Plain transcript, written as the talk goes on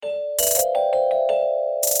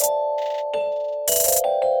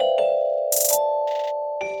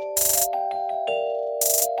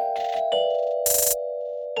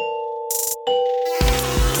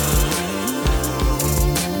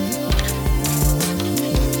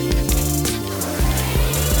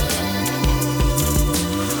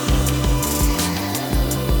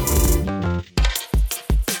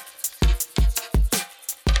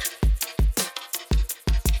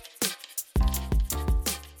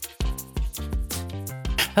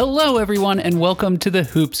Hello, everyone, and welcome to the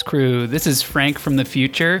Hoops Crew. This is Frank from the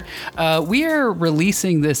future. We are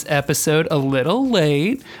releasing this episode a little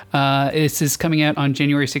late. This is coming out on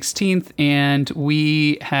January 16th, and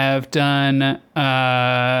we have done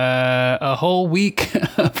a whole week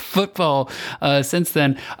of football since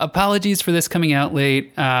then. Apologies for this coming out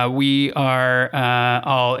late. We are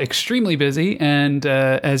all extremely busy, and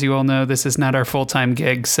as you all know, this is not our full-time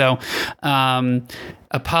gig, so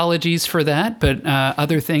apologies for that, but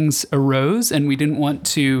other things arose and we didn't want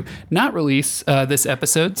to not release this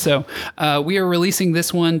episode. So we are releasing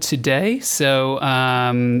this one today. So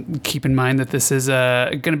keep in mind that this is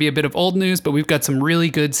going to be a bit of old news, but we've got some really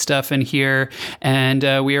good stuff in here. And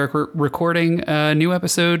we are recording a new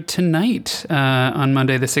episode tonight on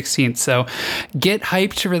Monday the 16th. So get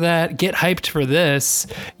hyped for that. Get hyped for this.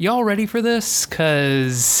 Y'all ready for this?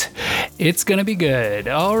 Because it's going to be good.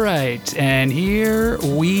 All right. And here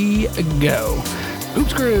we go.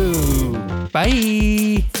 Hoops Crew.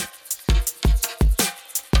 Bye.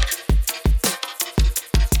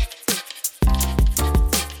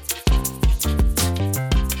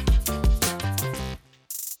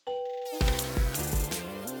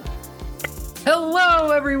 Hello,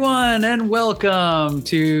 everyone, and welcome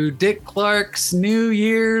to Dick Clark's New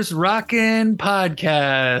Year's Rockin'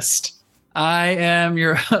 Podcast. I am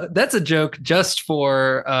your... That's a joke just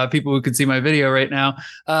for people who can see my video right now.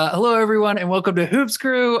 Hello, everyone, and welcome to Hoops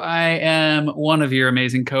Crew. I am one of your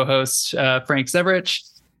amazing co-hosts, Frank Severich.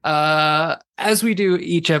 As we do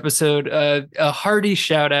each episode, a hearty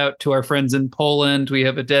shout out to our friends in Poland. We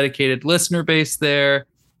have a dedicated listener base there.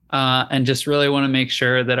 And just really want to make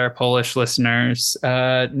sure that our Polish listeners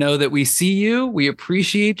know that we see you, we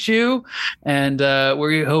appreciate you, and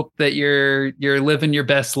we hope that you're living your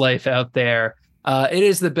best life out there. It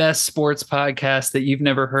is the best sports podcast that you've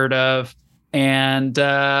never heard of, and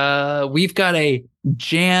we've got a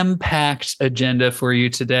jam-packed agenda for you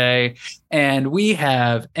today, and we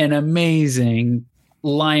have an amazing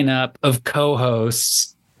lineup of co-hosts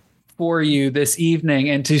for you this evening.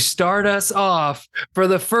 And to start us off for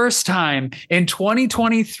the first time in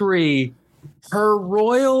 2023, Her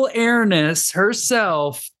Royal Airness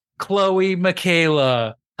herself, Chloe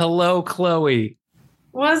Michaela. Hello, Chloe.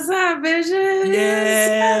 What's up, bitches?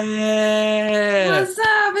 Yeah. What's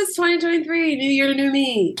up? It's 2023. New year, new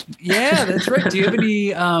me. Yeah, that's right. Do you have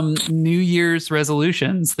any New Year's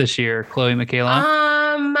resolutions this year, Chloe Michaela?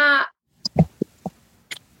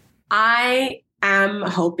 I am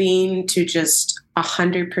hoping to just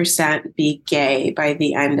 100% be gay by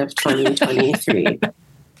the end of 2023.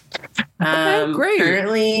 Okay, great.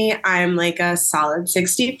 Currently, I'm like a solid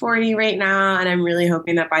 60-40 right now, and I'm really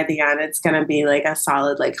hoping that by the end, it's going to be like a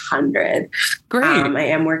solid like 100. Great. I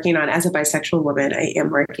am working on, as a bisexual woman, I am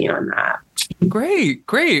working on that.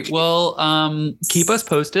 Great. Well, keep us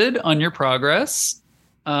posted on your progress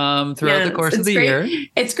throughout the course of the year.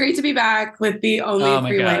 It's great to be back with the only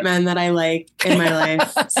three white men that I like in my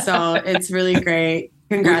life. So it's really great.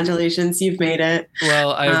 Congratulations, you've made it.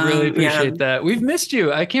 Well, I really appreciate that. We've missed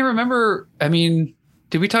you. I can't remember. I mean,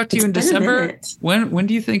 did we talk to you in December? When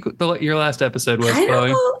do you think your last episode was, Chloe? I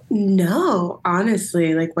don't know,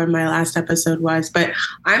 honestly, like when my last episode was. But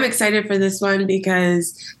I'm excited for this one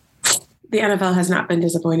because the NFL has not been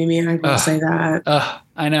disappointing me. I will say that.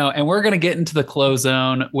 I know. And we're going to get into the close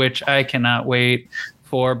zone, which I cannot wait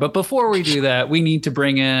for. But before we do that, we need to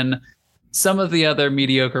bring in some of the other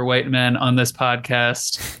mediocre white men on this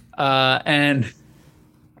podcast. And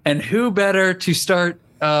who better to start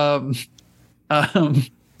with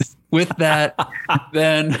that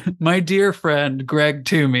than my dear friend, Greg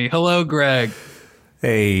Toomey. Hello, Greg.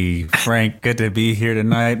 Hey, Frank. Good to be here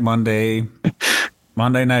tonight, Monday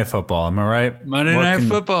Night Football. Am I right? Monday Night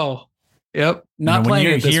Football. Yep. Not playing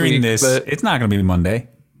it this week, this, but it's not going to be Monday.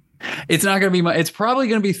 It's not going to be. It's probably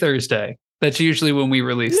going to be Thursday. That's usually when we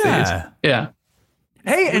release these. Yeah.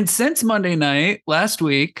 Hey, and since Monday night last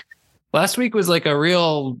week was like a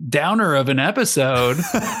real downer of an episode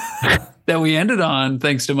that we ended on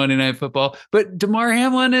thanks to Monday Night Football. But Damar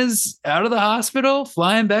Hamlin is out of the hospital,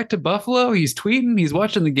 flying back to Buffalo. He's tweeting. He's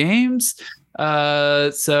watching the games. So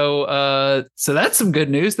that's some good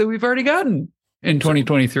news that we've already gotten in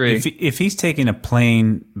 2023. If he's taking a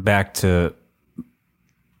plane back to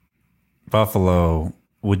Buffalo,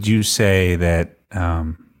 would you say that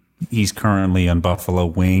he's currently on Buffalo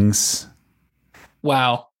Wings?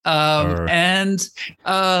 Wow. And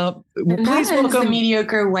that is the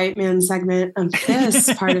mediocre white man segment of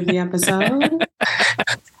this part of the episode.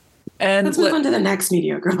 And let's move on to the next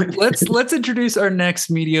mediocre white man. Let's introduce our next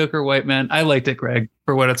mediocre white man. I liked it, Greg,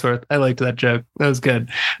 for what it's worth. I liked that joke. That was good.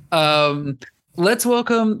 let's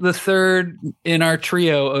welcome the third in our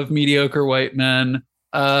trio of mediocre white men,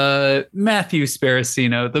 Matthew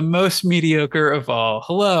Sparacino, the most mediocre of all.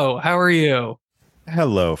 Hello, how are you?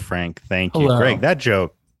 Hello, Frank. Thank you. Hello. Greg, that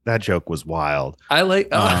joke was wild. I like.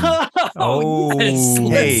 Yes,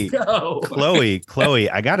 hey, let's go. Chloe,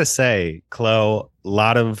 I gotta say, Chloe, a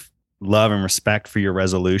lot of love and respect for your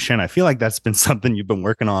resolution. I feel like that's been something you've been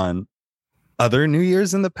working on other New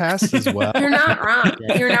Year's in the past as well. You're not wrong.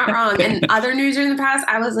 You're not wrong. And other New Year's in the past,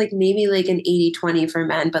 I was like maybe like an 80-20 for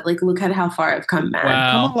men, but like look at how far I've come, man.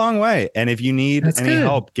 Wow. Come a long way. And if you need That's any good.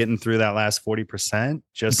 help getting through that last 40%,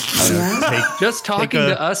 just Just talking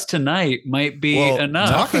to us tonight might be enough.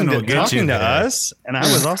 Talking will to get you there. us, and I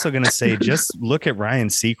was also going to say, just look at Ryan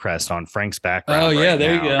Seacrest on Frank's background. Oh yeah,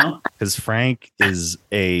 there you now, go. because Frank is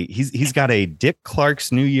he's got a Dick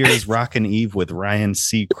Clark's New Year's Rockin' Eve with Ryan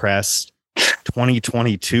Seacrest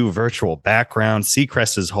 2022 virtual background.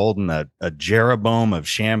 Seacrest is holding a Jeroboam of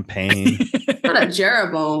champagne. Not a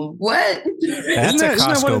Jeroboam. What? That's a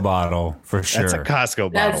Costco bottle for sure. That's a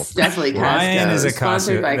Costco bottle. That's definitely Costco. Ryan is a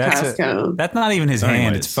Sponsored Costco. by That's Costco. that's not even his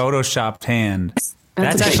hand. It's photoshopped hand.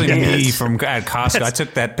 That's a big actually hand. me from at Costco. I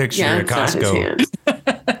took that picture Yeah, at it's not his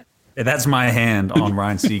Costco. hand. That's my hand on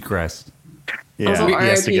Ryan Seacrest. Yeah, Also, he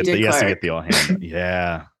has to RIP get Dick the all hand.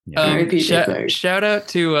 Yeah. R.I.P. Dick Clark. Shout out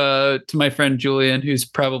to my friend Julian, who's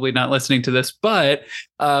probably not listening to this, but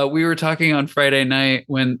we were talking on Friday night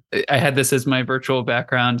when I had this as my virtual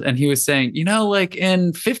background, and he was saying, like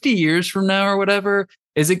in 50 years from now or whatever,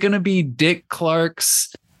 is it going to be Dick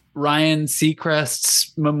Clark's Ryan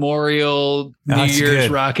Seacrest's Memorial New Year's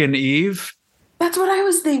Rockin' Eve? That's what I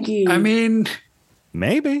was thinking. I mean,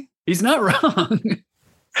 Maybe. he's not wrong.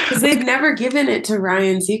 Because they've never given it to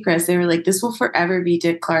Ryan Seacrest. They were like, this will forever be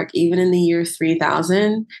Dick Clark, even in the year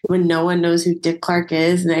 3000, when no one knows who Dick Clark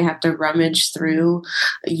is, and they have to rummage through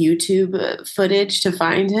YouTube footage to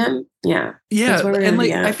find him. Yeah. Yeah. That's where we're And gonna be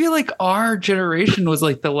like, at. I feel like our generation was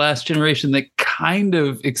like the last generation that kind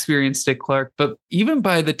of experienced Dick Clark. But even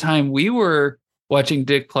by the time we were watching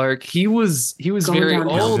Dick Clark, he was Going very down.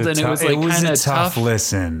 old, and it was like kind of tough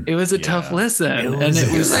listen. It was a Yeah. tough listen. It And was it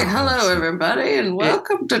a He was was like, hello, everybody, and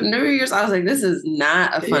welcome to New Year's. I was like, this is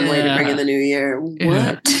not a fun way to bring in the new year. Yeah.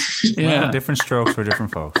 What? yeah, Well, different strokes for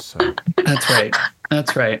different folks. So. that's right.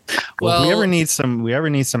 That's right. Well, Well, if we ever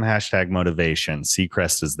need some hashtag motivation,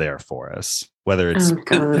 Seacrest is there for us. Whether it's Oh,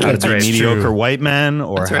 God. how to That's be right. mediocre True. white men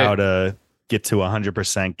or That's right. how to get to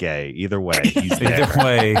 100% gay. Either way, he's there Either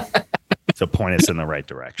way, to point us in the right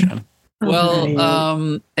direction. well,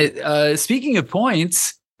 speaking of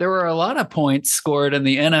points, there were a lot of points scored in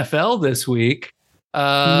the NFL this week.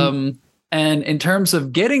 And in terms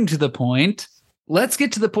of getting to the point, let's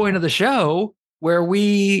get to the point of the show where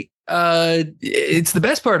it's the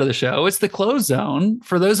best part of the show. It's the close zone.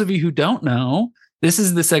 For those of you who don't know, this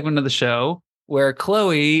is the segment of the show where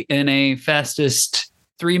Chloe, in a fastest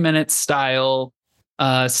 3-minute style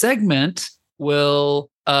segment, will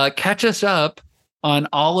catch us up on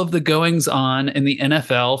all of the goings on in the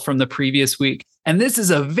NFL from the previous week. And this is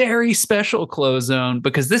a very special close zone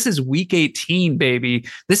because this is week 18, baby.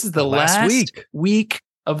 This is the last week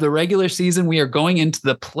of the regular season. We are going into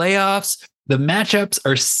the playoffs. The matchups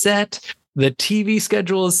are set. The TV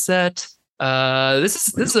schedule is set.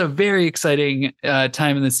 This is a very exciting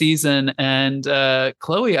time in the season. And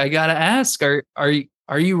Chloe, I gotta ask, are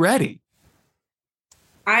you ready?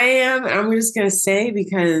 I am. I'm just going to say,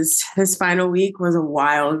 because this final week was a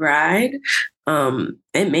wild ride.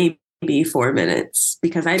 It may be 4 minutes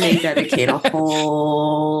because I may dedicate a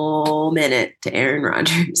whole minute to Aaron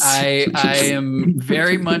Rodgers. I am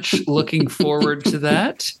very much looking forward to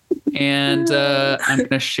that. And I'm going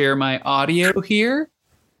to share my audio here.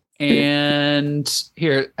 And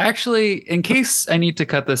here, actually, in case I need to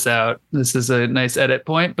cut this out, this is a nice edit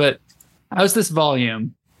point, but how's this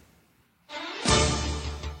volume?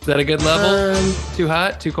 Is that a good level? Too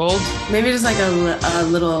hot? Too cold? Maybe just like a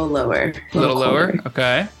little lower. A little lower? colder.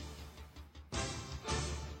 Okay.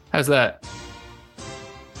 How's that?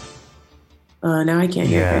 Now I can't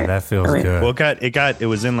hear yeah, it. that feels Oh, wait. good. Well, it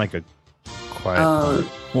was in like a quiet.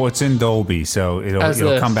 Well, it's in Dolby, so it'll How's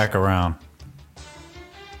this? come back around.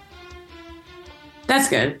 That's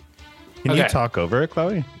good. Can okay. you talk over it,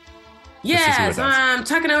 Chloe? Yes, what that's- I'm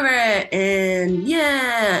talking over it, and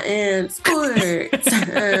and sports.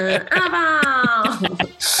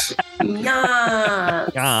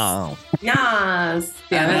 Yes. Oh, Yes.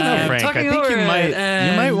 Yeah, I don't know, that's Frank. I Talking think you over might- it, you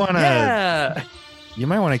and might wanna- Yeah. you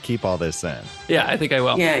might want to keep all this in. Yeah, I think I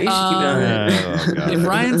will. Yeah, you should keep it on it. Oh, God. If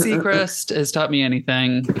Ryan Seacrest has taught me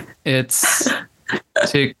anything, it's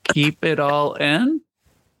to keep it all in.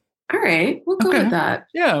 All right. We'll go with that.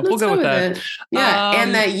 Yeah, we'll go with that. Yeah.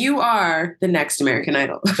 And that you are the next American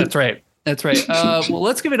Idol. That's right. Well,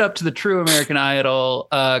 let's give it up to the true American Idol,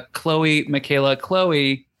 Chloe, Michaela.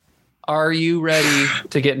 Chloe, are you ready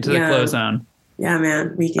to get into the close zone? Yeah,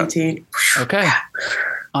 man. Week 18. Okay.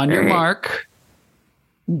 On your mark,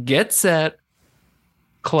 get set,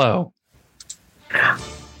 Chloe.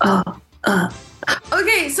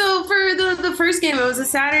 Okay, so for the first game, it was a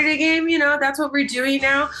Saturday game. You know, that's what we're doing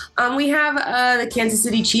now. We have the Kansas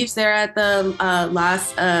City Chiefs there at the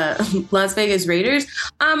Las Vegas Raiders.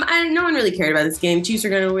 No one really cared about this game. Chiefs are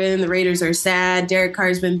going to win. The Raiders are sad. Derek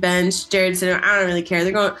Carr's been benched. Jared Stidham, I don't really care.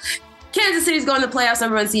 They're going. Kansas City's going to the playoffs,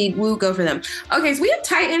 number 1 seed. Woo, go for them. Okay, so we have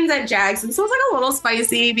Titans at Jags. And so it's like a little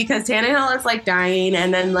spicy because Tannehill is like dying,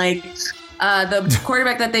 and then like. The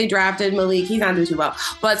quarterback that they drafted, Malik, he's not doing too well.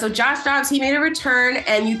 But so Josh Dobbs, he made a return,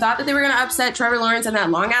 and you thought that they were going to upset Trevor Lawrence and that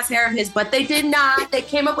long-ass hair of his, but they did not. They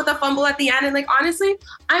came up with a fumble at the end. And, like, honestly,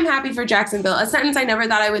 I'm happy for Jacksonville. A sentence I never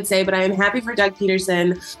thought I would say, but I am happy for Doug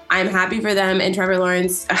Peterson. I'm happy for them. And Trevor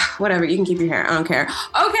Lawrence, whatever. You can keep your hair. I don't care.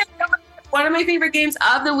 Okay. One of my favorite games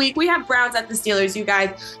of the week. We have Browns at the Steelers, you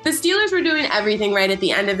guys. The Steelers were doing everything right at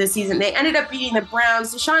the end of the season. They ended up beating the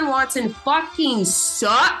Browns. Deshaun Watson fucking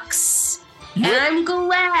sucks. And I'm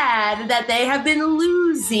glad that they have been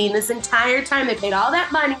losing this entire time. They paid all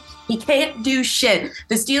that money. He can't do shit.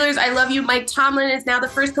 The Steelers, I love you. Mike Tomlin is now the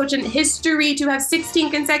first coach in history to have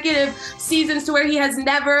 16 consecutive seasons to where he has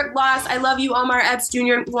never lost. I love you, Omar Epps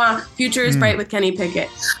Jr. Mwah. Future is bright with Kenny Pickett.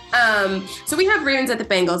 So we have Ravens at the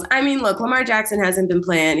Bengals. I mean, look, Lamar Jackson hasn't been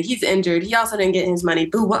playing. He's injured. He also didn't get his money.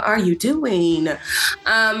 Boo, what are you doing?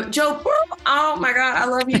 Joe, oh my God, I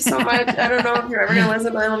love you so much. I don't know if you're ever going to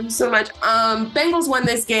listen, but I love you so much. Bengals won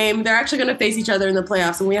this game. They're actually going to face each other in the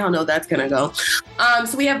playoffs, and we all know that's going to go.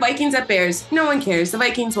 So we have Vikings at Bears. No one cares. The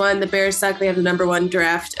Vikings won. The Bears suck. They have the number 1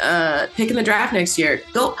 draft pick in the draft next year.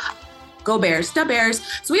 Go Bears. The Bears.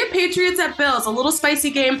 So we have Patriots at Bills. A little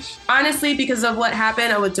spicy game, honestly, because of what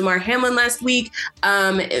happened with DeMar Hamlin last week.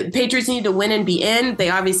 Patriots needed to win and be in.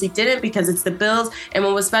 They obviously didn't because it's the Bills. And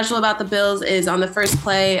what was special about the Bills is on the first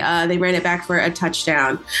play, they ran it back for a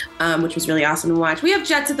touchdown, which was really awesome to watch. We have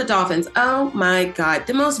Jets at the Dolphins. Oh my God.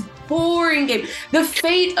 The most boring game. The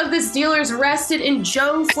fate of the Steelers rested in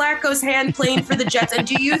Joe Flacco's hand playing for the Jets. And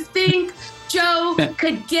do you think Joe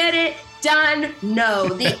could get it done? No.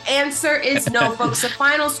 The answer is no, folks. The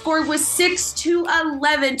final score was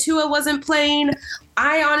 6-11. Tua wasn't playing.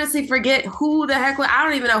 I honestly forget who the heck was. I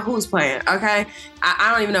don't even know who's playing, okay?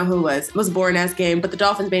 I don't even know who it was. It was a boring-ass game, but the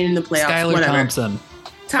Dolphins made it in the playoffs. Skylar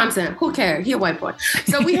Thompson, who cares? He a white boy.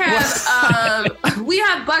 So we have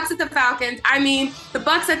Bucks at the Falcons. I mean, the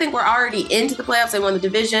Bucks, I think, were already into the playoffs. They won the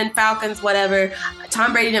division. Falcons, whatever.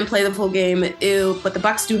 Tom Brady didn't play the full game. Ew. But the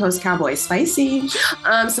Bucks do host Cowboys. Spicy.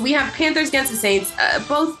 So we have Panthers against the Saints.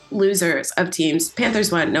 Both losers of teams. Panthers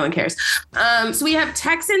won. No one cares. So we have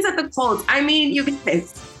Texans at the Colts. I mean, you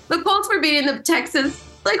guys, the Colts were beating the Texans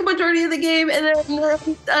like a majority of the game, and then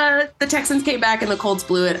the Texans came back and the Colts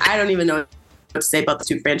blew it. I don't even know to say about the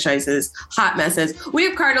two franchises. Hot messes. We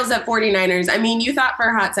have Cardinals at 49ers. I mean, you thought for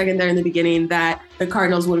a hot second there in the beginning that the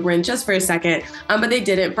Cardinals would win just for a second, but they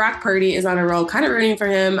didn't. Brock Purdy is on a roll. Kind of rooting for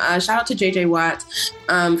him. Shout out to JJ Watt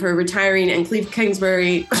for retiring, and Cleve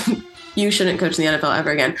Kingsbury. You shouldn't coach in the NFL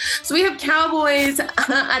ever again. So we have Cowboys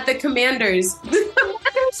at the Commanders. The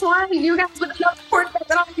Commanders won. You guys would know the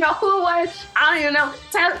quarterback. I don't even know who it was. I don't even know.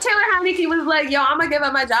 Taylor Heineke was like, yo, I'm going to give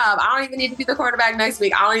up my job. I don't even need to be the quarterback next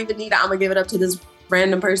week. I don't even need it. I'm going to give it up to this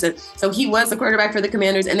random person. So he was the quarterback for the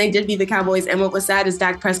Commanders, and they did beat the Cowboys. And what was sad is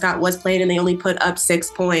Dak Prescott was playing, and they only put up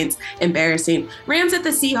 6 points. Embarrassing. Rams at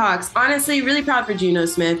the Seahawks. Honestly, really proud for Geno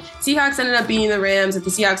Smith. Seahawks ended up beating the Rams. If the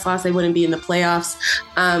Seahawks lost, they wouldn't be in the playoffs.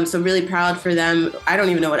 So really proud for them. I don't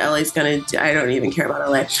even know what LA's going to do. I don't even care about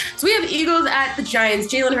LA. So we have Eagles at the Giants.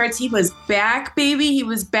 Jalen Hurts, he was back, baby. He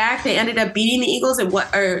was back. They ended up beating the Eagles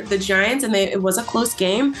or the Giants, and it was a close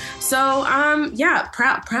game. So yeah,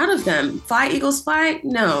 proud of them. Fly Eagles, fly.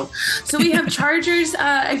 No. So we have Chargers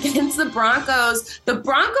against the Broncos. The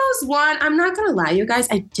Broncos won. I'm not going to lie, you guys.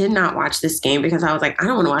 I did not watch this game because I was like, I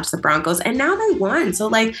don't want to watch the Broncos. And now they won. So,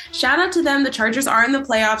 like, shout out to them. The Chargers are in the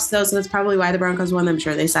playoffs, though, so that's probably why the Broncos won. I'm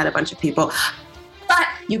sure they sat a bunch of people. But,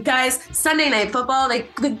 you guys, Sunday Night Football,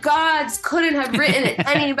 the gods couldn't have written it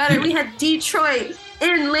any better. We had Detroit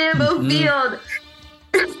in Lambeau Field.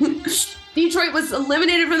 Detroit was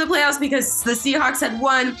eliminated from the playoffs because the Seahawks had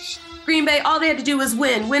won. Green Bay, all they had to do was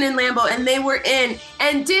win in Lambeau, and they were in.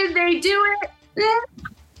 And did they do it?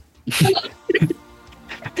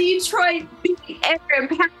 Detroit beat Aaron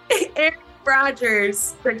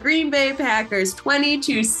Rodgers, the Green Bay Packers,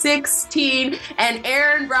 20-16, and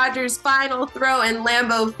Aaron Rodgers' final throw in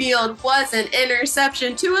Lambeau Field was an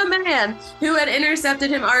interception to a man who had intercepted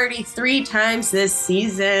him already 3 times this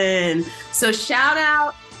season. So shout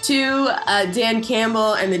out to Dan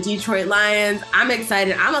Campbell and the Detroit Lions. I'm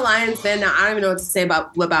excited. I'm a Lions fan now. I don't even know what to say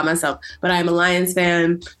about myself, but I'm a Lions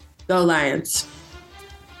fan. Go Lions.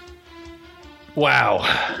 Wow.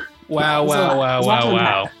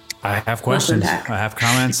 I have questions. I have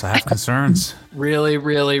comments. I have concerns. Really,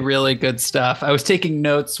 really, really good stuff. I was taking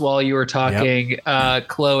notes while you were talking,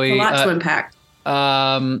 Chloe. A lot to unpack.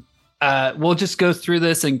 We'll just go through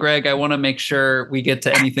this. And Greg, I want to make sure we get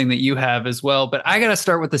to anything that you have as well. But I got to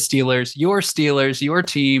start with the Steelers, your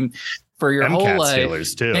team for your whole life.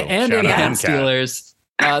 Steelers too. And MCAT Steelers.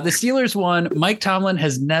 The Steelers won. Mike Tomlin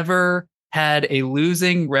has never had a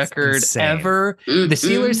losing record ever. The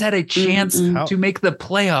Steelers had a chance to make the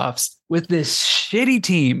playoffs with this shitty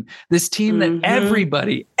team, this team that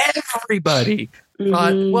everybody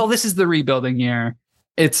thought, well, this is the rebuilding year.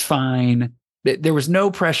 It's fine. There was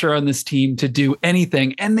no pressure on this team to do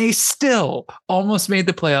anything. And they still almost made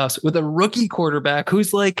the playoffs with a rookie quarterback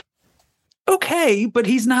who's like, okay, but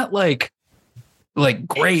he's not like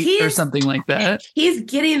great or something like that. He's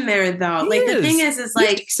getting there though. The thing is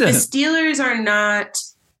like the Steelers are not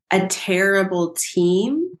a terrible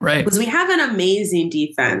team. Right. Because we have an amazing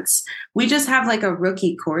defense. We just have like a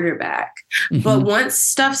rookie quarterback. But once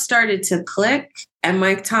stuff started to click and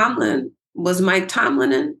Mike Tomlin was Mike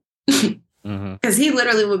Tomlin because he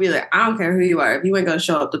literally would be like, I don't care who you are. If you ain't going to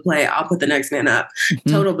show up to play, I'll put the next man up.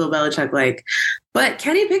 Total Bill Belichick like. But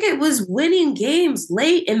Kenny Pickett was winning games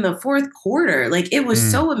late in the fourth quarter. Like, it was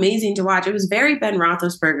so amazing to watch. It was very Ben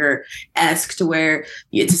Roethlisberger-esque to where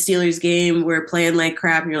it's a Steelers game, we're playing like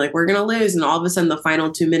crap, and you're like, we're going to lose. And all of a sudden, the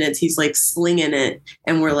final 2 minutes, he's like slinging it,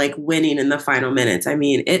 and we're like winning in the final minutes. I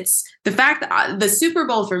mean, it's the fact that the Super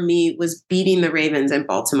Bowl for me was beating the Ravens in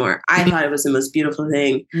Baltimore. I thought it was the most beautiful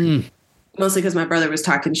thing. Mostly because my brother was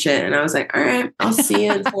talking shit. And I was like, all right, I'll see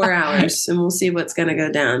you in 4 hours and we'll see what's going to go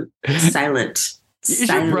down. Silent. Is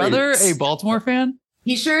your brother a Baltimore fan?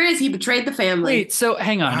 He sure is. He betrayed the family. Wait, so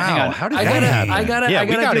hang on. How did that happen? I gotta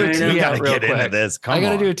do a tee out real quick. I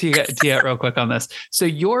gotta do a tee out real quick on this. So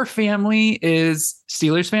your family is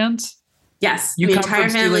Steelers fans? Yes. You the come entire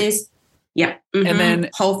from family's. Yeah. And then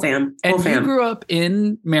whole fam. And you grew up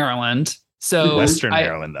in Maryland. So Western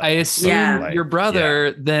Maryland, though. I assume your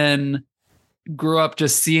brother then grew up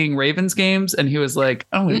just seeing Ravens games and he was like,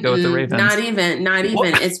 I'm going to go with the Ravens. Not even.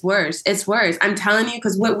 What? It's worse. I'm telling you,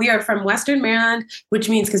 because we are from Western Maryland, which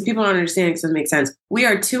means, because people don't understand, because it doesn't make sense. We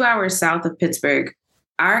are 2 hours south of Pittsburgh.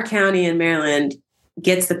 Our county in Maryland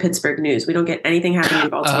gets the Pittsburgh news. We don't get anything happening in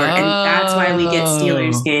Baltimore. And that's why we get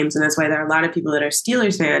Steelers games. And that's why there are a lot of people that are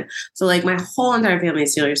Steelers fan. So like my whole entire family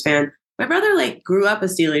is Steelers fan. My brother like grew up a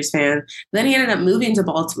Steelers fan. Then he ended up moving to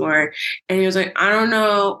Baltimore and he was like, I don't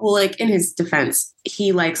know. Well, like in his defense,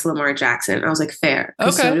 he likes Lamar Jackson. I was like, fair.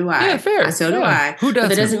 Okay. So do I. Yeah, fair. So do I. Who doesn't?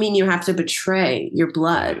 But that doesn't mean you have to betray your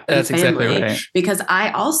blood. That's your family. exactly right. Because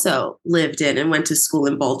I also lived in and went to school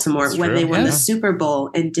in Baltimore when they won the Super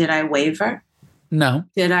Bowl. And did I waver? No.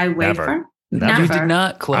 Did I waver? Never. You did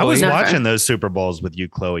not, Chloe. I was watching those Super Bowls with you,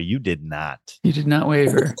 Chloe. You did not. You did not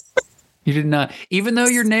waver. You did not, even though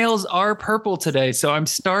your nails are purple today. So I'm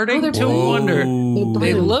starting to wonder.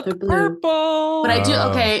 They look purple. But I do.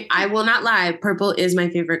 Okay. I will not lie. Purple is my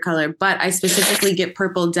favorite color, but I specifically get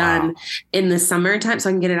purple done in the summertime so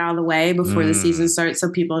I can get it out of the way before the season starts. So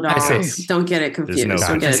people don't get it confused.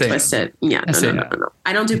 Don't get it twisted. Yeah. No.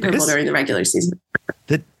 I don't do purple during the regular season.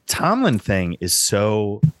 The Tomlin thing is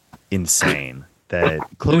so insane that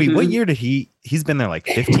Chloe, what year did he's been there like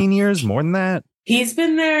 15 years, more than that? He's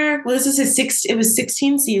been there. Well, this is it was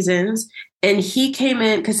 16 seasons. And he came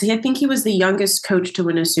in because I think he was the youngest coach to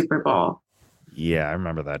win a Super Bowl. Yeah, I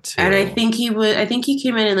remember that too. And I think he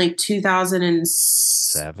came in like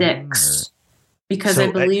 2006 because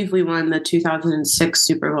I believe we won the 2006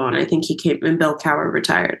 Super Bowl. And I think he came and Bill Cowher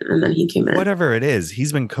retired and then he came in. Whatever it is,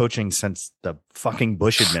 he's been coaching since the fucking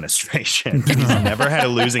Bush administration. He's never had a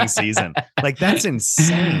losing season. Like, that's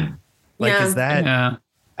insane. Like, is that... Yeah.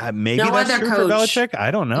 Maybe no that's other true coach. For Belichick. I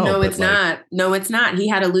don't know. No, it's not. No, it's not. He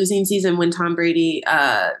had a losing season when Tom Brady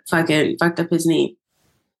fucking fucked up his knee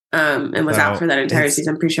and was out for that entire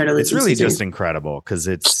season. I'm pretty sure it's really season. Just incredible because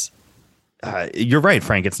it's you're right,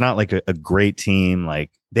 Frank. It's not like a great team. Like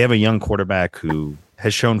they have a young quarterback who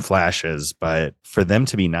has shown flashes, but for them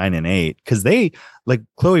to be 9-8, because they like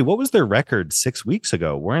Chloe, what was their record 6 weeks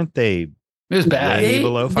ago? Weren't they? It was bad. Way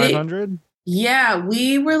below 500. Yeah,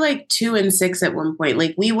 we were like 2-6 at one point.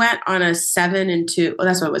 Like we went on a 7-2. Oh,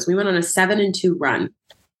 that's what it was. We went on a 7-2 run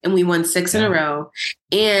and we won 6 in a row.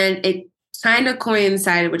 And it kind of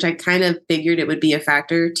coincided, which I kind of figured it would be a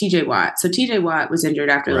factor, TJ Watt. So TJ Watt was injured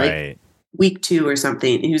after like week 2 or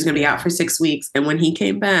something. And he was going to be out for 6 weeks. And when he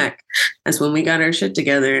came back, that's when we got our shit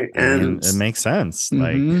together. And it makes sense.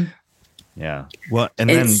 Mm-hmm. Like, yeah. Well, and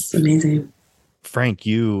it's then amazing. Frank,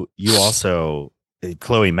 you also,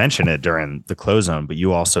 Chloe mentioned it during the close zone, but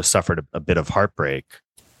you also suffered a bit of heartbreak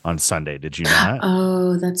on Sunday, did you not?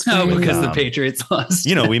 Oh, that's right. Oh, because the Patriots lost.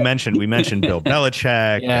 We mentioned Bill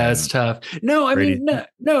Belichick. Yeah, it's tough. No, I mean,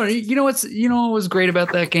 no. You know what was great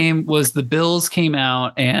about that game was the Bills came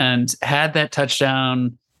out and had that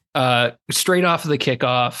touchdown straight off of the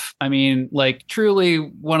kickoff. I mean, like truly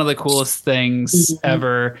one of the coolest things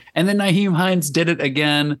ever. And then Nyheim Hines did it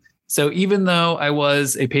again. So even though I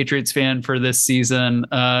was a Patriots fan for this season,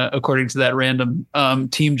 according to that random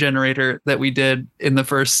team generator that we did in the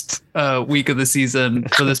first week of the season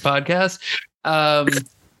for this podcast,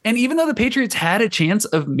 and even though the Patriots had a chance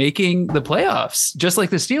of making the playoffs, just like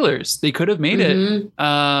the Steelers, they could have made it,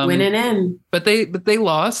 winning in, but they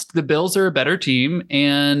lost. The Bills are a better team,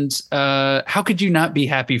 and how could you not be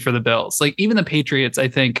happy for the Bills? Like even the Patriots, I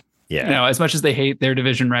think, as much as they hate their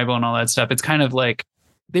division rival and all that stuff, it's kind of like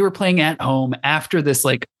they were playing at home after this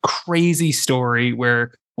like crazy story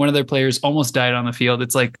where one of their players almost died on the field.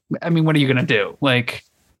 It's like, I mean, what are you going to do? Like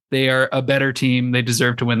they are a better team. They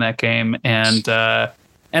deserve to win that game. And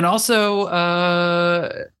also,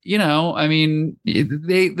 I mean,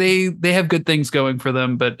 they have good things going for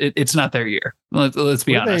them, but it's not their year. Let's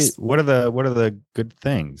be honest. What are the good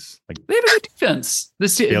things? Like they have a good defense.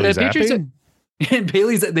 The Patriots. And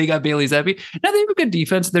they got Bailey Zappi. Now they have a good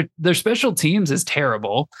defense. Their special teams is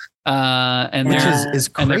terrible, and which is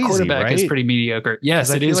crazy, and their quarterback right? is pretty mediocre. Yes,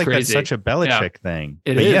 it is like crazy. That's such a Belichick thing.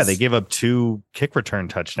 But yeah, they gave up 2 kick return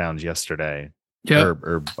touchdowns yesterday,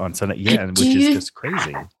 or on Sunday. Yeah, which is just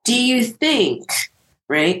crazy. Do you think?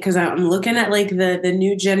 Right, because I'm looking at like the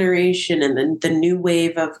new generation and the new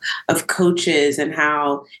wave of coaches and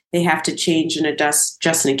how they have to change and adjust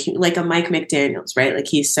like a Mike McDaniels, right? Like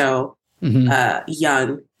he's so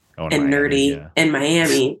young and nerdy in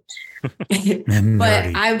Miami.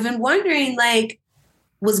 But I've been wondering, like,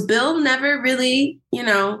 was Bill never really,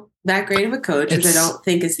 that great of a coach, which I don't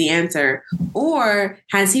think is the answer, or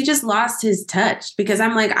has he just lost his touch? Because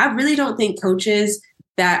I'm like, I really don't think coaches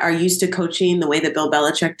that are used to coaching the way that Bill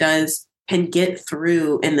Belichick does can get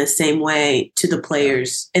through in the same way to the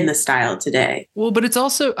players in the style today. Well, but it's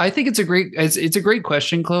also, I think it's a great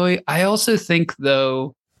question, Chloe. I also think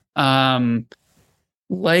though,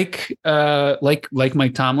 like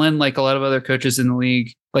Mike Tomlin, like a lot of other coaches in the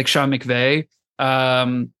league, like Sean McVay,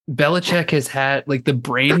 Belichick has had like the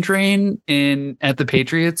brain drain at the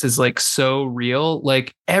Patriots is like so real.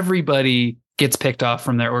 Like everybody gets picked off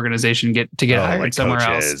from their organization, get hired like somewhere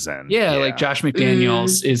else. Like Josh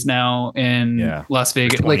McDaniels is now in Las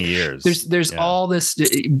Vegas. 20 like years. There's all this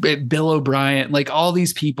Bill O'Brien, like all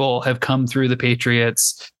these people have come through the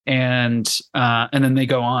Patriots and then they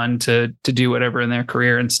go on to do whatever in their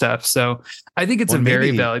career and stuff. So I think it's a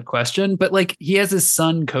very valid question, but like he has his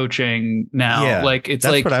son coaching now. Yeah, like it's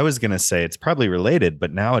that's like what I was going to say. It's probably related,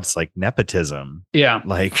 but now it's like nepotism. Yeah.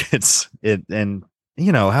 Like and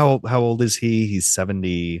how old is he? He's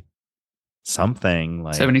 70 something,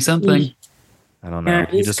 like 70 something. I don't know.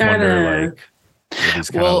 You just wonder like if he's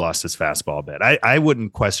kind of lost his fastball a bit. I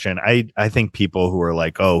wouldn't question. I think people who are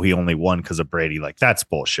like, oh, he only won because of Brady, like that's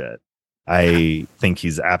bullshit. I think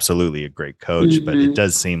he's absolutely a great coach, but it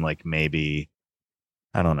does seem like maybe,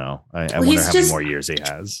 I don't know. I wonder how many more years he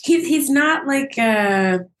has. He's not like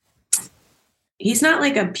a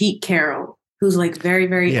Pete Carroll, who's like very,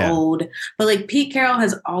 very old, but like Pete Carroll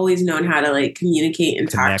has always known how to like communicate and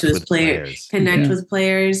talk to his players, connect with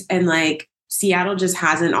players. And like Seattle just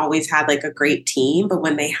hasn't always had like a great team, but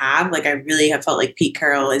when they have, like, I really have felt like Pete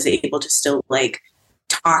Carroll is able to still like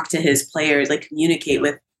talk to his players, like communicate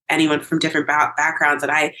with anyone from different backgrounds.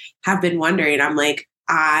 And I have been wondering, I'm like,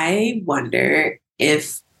 I wonder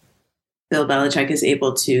if Bill Belichick is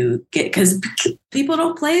able to get, because people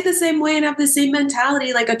don't play the same way and have the same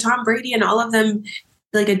mentality like a Tom Brady and all of them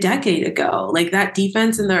like a decade ago. Like that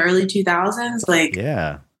defense in the early 2000s, like,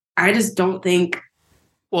 I just don't think.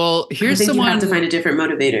 Well, here's someone you have to find a different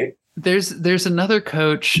motivator. There's another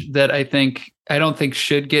coach that I don't think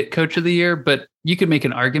should get coach of the year, but you could make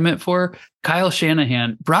an argument for Kyle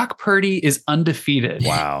Shanahan. Brock Purdy is undefeated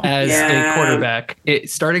as a quarterback,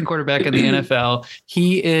 starting quarterback in the NFL.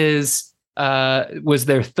 He is was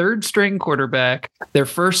their third string quarterback. Their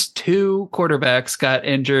first two quarterbacks got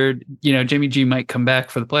injured. Jimmy G might come back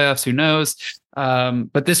for the playoffs. Who knows?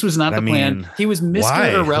 But this was not the plan. He was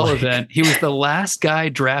Mr. Irrelevant. He was the last guy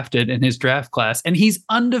drafted in his draft class, and he's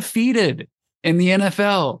undefeated in the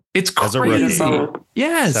NFL. It's crazy.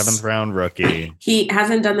 Yes. 7th round rookie. He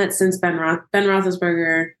hasn't done that since Ben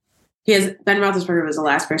Roethlisberger. Ben Roethlisberger was the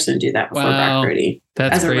last person to do that before Brock Purdy.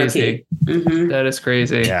 That's crazy. Mm-hmm. That is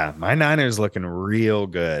crazy. Yeah, my Niners looking real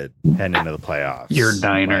good heading into the playoffs. Your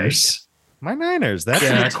Niners. My Niners. That's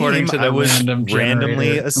according to the I was randomly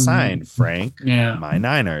generator. assigned, Frank. Yeah. My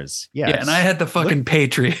Niners. Yes. Yeah, and I had the fucking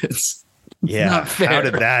Patriots. Yeah. Not fair. How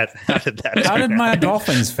did How did my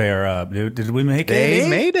Dolphins fare up, dude? Did we make it? They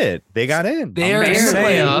made it. They got in. They are in the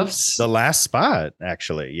playoffs. The last spot,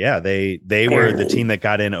 actually. Yeah, they were the team that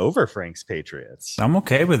got in over Frank's Patriots. I'm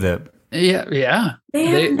okay with it. Yeah. They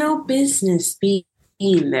have no business being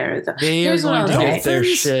there. They are going to get their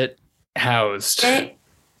shit housed.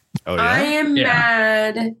 Oh, yeah? I am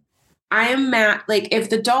mad. Like, if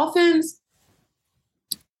the Dolphins,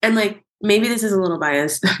 and like, maybe this is a little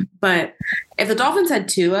biased, but if the Dolphins had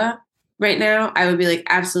Tua right now, I would be like,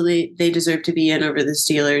 absolutely, they deserve to be in over the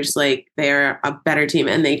Steelers. Like, they're a better team,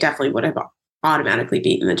 and they definitely would have automatically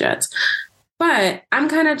beaten the Jets. But I'm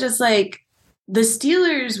kind of just like, the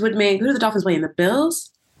Steelers would make, who do the Dolphins play in? The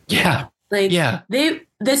Bills? Yeah. Like, the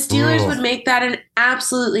Steelers would make that an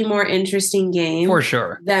absolutely more interesting game for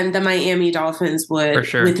sure than the Miami Dolphins would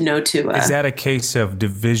with no Tua. Is that a case of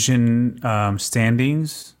division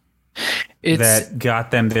standings that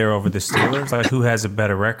got them there over the Steelers? Like, who has a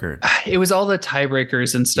better record? It was all the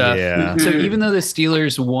tiebreakers and stuff. Yeah. So even though the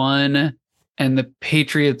Steelers won and the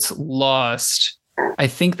Patriots lost, I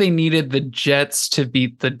think they needed the Jets to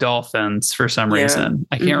beat the Dolphins for some reason.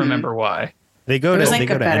 I can't remember why. They go to any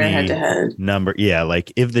head-to-head number. Yeah,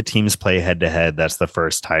 like if the teams play head-to-head, that's the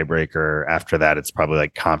first tiebreaker. After that, it's probably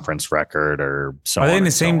like conference record or so on. Are they in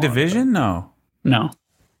the same division? No.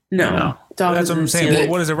 That's what I'm saying.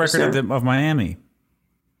 What is the record of Miami?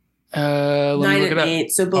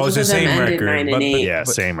 9-8. So both of them ended 9-8. Yeah,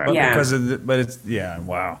 same record.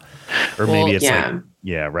 Wow. Or maybe it's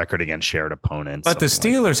record against shared opponents. But the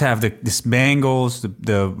Steelers have the Bengals,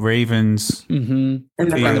 the Ravens, and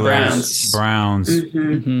the Browns,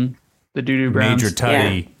 the Doo-Doo Browns, Major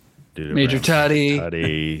Tutty. Major Tutty.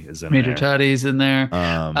 Tutty is in Major there. Tutty's in there.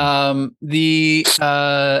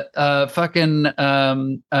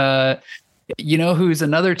 Who's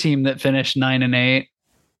another team that finished 9-8?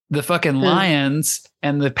 The fucking Lions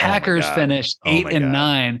and the Packers finished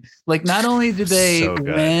 8-9. Like, not only did they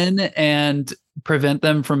win and prevent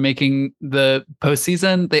them from making the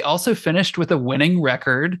postseason, they also finished with a winning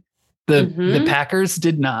record. The Packers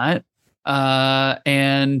did not.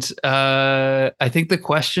 And I think the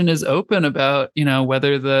question is open about,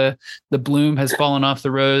 whether the bloom has fallen off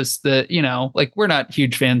the rose. That, like, we're not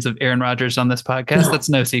huge fans of Aaron Rodgers on this podcast. That's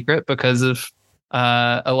no secret because of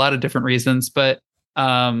a lot of different reasons. But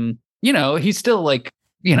he's still like,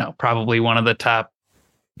 probably one of the top,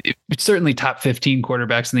 certainly top 15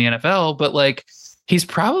 quarterbacks in the NFL, but like, he's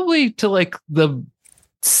probably to like the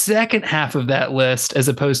second half of that list as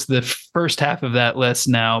opposed to the first half of that list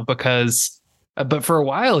now, because but for a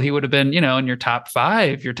while he would have been, in your top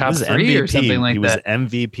 5, your top 3 MVP, or something like that. He was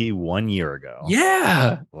MVP 1 year ago.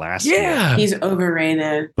 Last year. He's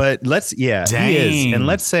overrated. But he is. And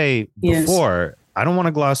let's say before, I don't want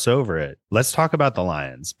to gloss over it. Let's talk about the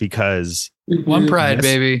Lions, because one pride,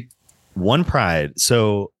 baby. One pride.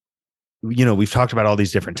 So, we've talked about all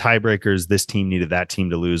these different tiebreakers. This team needed that team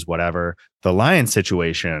to lose, whatever. The Lions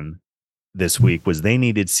situation this week was they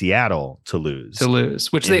needed Seattle to lose,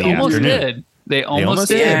 which they almost did. They almost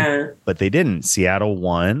did, but they didn't. Seattle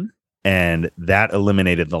won, and that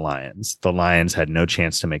eliminated the Lions. The Lions had no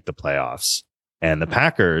chance to make the playoffs, and the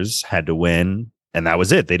Packers had to win. And that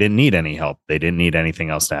was it. They didn't need any help. They didn't need anything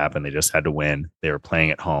else to happen. They just had to win. They were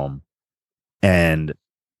playing at home. And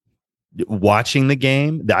watching the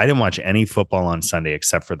game, I didn't watch any football on Sunday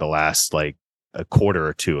except for the last like a quarter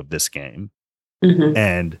or two of this game.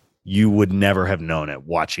 And you would never have known it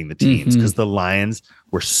watching the teams, because the Lions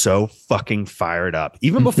were so fucking fired up.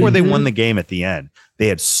 Even before they won the game at the end, they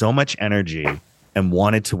had so much energy and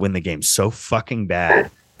wanted to win the game so fucking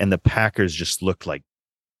bad. And the Packers just looked like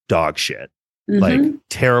dog shit. Like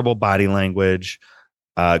terrible body language.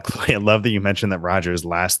 Clay, I love that you mentioned that Rodgers'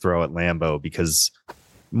 last throw at Lambeau, because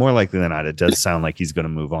more likely than not, it does sound like he's going to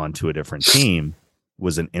move on to a different team.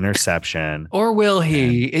 was an interception. Or will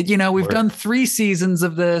he? We've done 3 seasons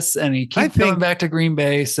of this and he keeps going back to Green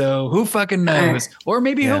Bay. So who fucking knows? Or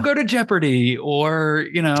maybe he'll go to Jeopardy, or,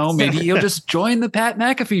 maybe he'll just join the Pat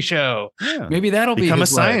McAfee show. Yeah. Maybe that'll become a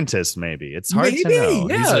scientist. Maybe it's hard to know.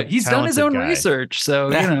 Yeah. He's done his own research. So,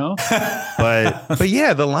 but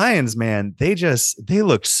yeah, the Lions, man, they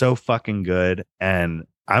looked so fucking good. And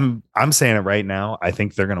I'm saying it right now. I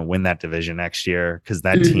think they're going to win that division next year because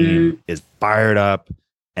that team is fired up,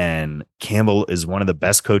 and Campbell is one of the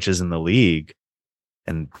best coaches in the league.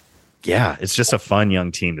 And yeah, it's just a fun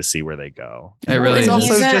young team to see where they go. It really is. It's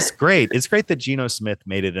also just great. It's great that Geno Smith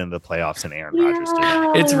made it into the playoffs and Aaron Rodgers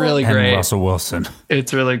did. It's really great. And Russell Wilson.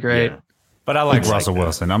 It's really great. Yeah. But I like Russell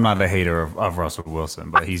Wilson. I'm not a hater of Russell Wilson,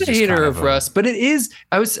 but he's a hater of Russ. But it is.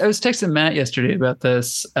 I was texting Matt yesterday about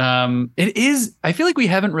this. It is. I feel like we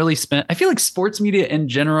haven't really spent. I feel like sports media in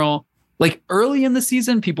general, like early in the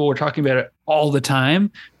season, people were talking about it all the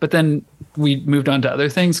time. But then we moved on to other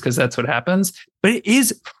things because that's what happens. But it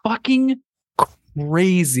is fucking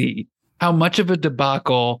crazy how much of a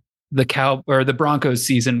debacle the Broncos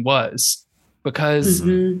season was, because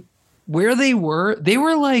where they were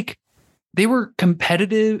like. They were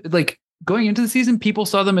competitive, like going into the season. People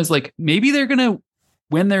saw them as like, maybe they're going to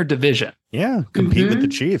win their division. Yeah. Compete with the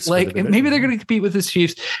Chiefs. Like maybe they're going to compete with the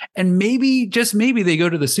Chiefs, and maybe, just maybe, they go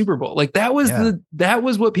to the Super Bowl. Like that was that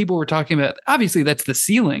was what people were talking about. Obviously that's the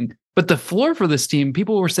ceiling, but the floor for this team,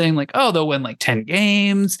 people were saying like, oh, they'll win like 10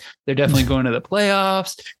 games. They're definitely going to the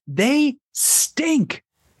playoffs. They stink.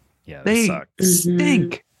 Yeah. They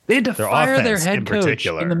stink. They had to fire their head coach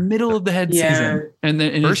in the middle of the season. And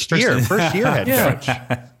then first year head coach.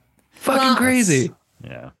 Fucking crazy.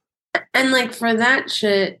 Yeah. And like for that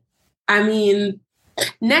shit, I mean,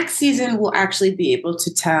 next season we'll actually be able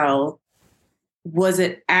to tell, was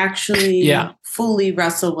it actually fully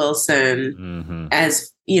Russell Wilson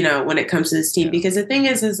as, when it comes to this team? Because the thing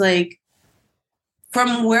is like,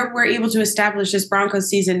 from where we're able to establish this Broncos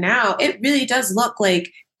season now, it really does look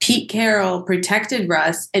like Pete Carroll protected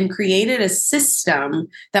Russ and created a system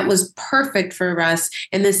that was perfect for Russ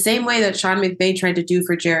in the same way that Sean McVay tried to do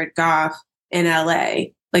for Jared Goff in LA.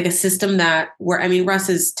 Like a system Russ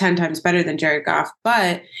is 10 times better than Jared Goff,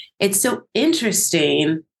 but it's so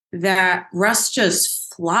interesting that Russ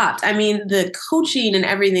just flopped. I mean, the coaching and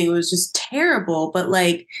everything was just terrible, but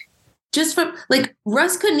like, just from like,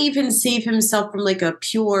 Russ couldn't even save himself from like a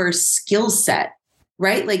pure skill set.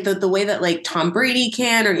 Right? Like the way that like Tom Brady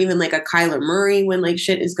can, or even like a Kyler Murray when like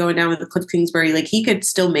shit is going down with the Cliff Kingsbury, like he could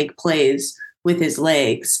still make plays with his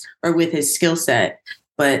legs or with his skill set,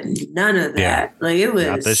 but none of that. Yeah. Like it was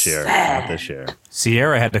not this year. Sad. Not this year.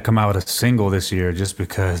 Sierra had to come out with a single this year just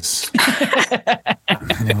because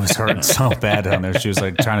it was hurting so bad down there. She was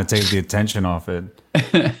like trying to take the attention off it.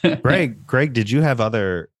 Greg, did you have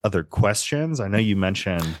other questions? I know you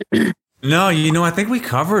mentioned. No, I think we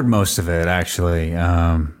covered most of it, actually.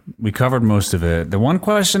 We covered most of it. The one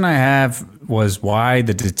question I have was why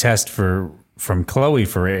the detest from Chloe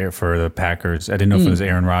for the Packers. I didn't know if it was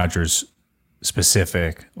Aaron Rodgers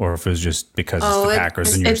specific or if it was just because it's the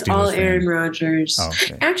Packers and you're a Steelers fan. It's all Aaron Rodgers. Oh,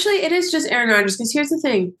 okay. Actually, it is just Aaron Rodgers, because here's the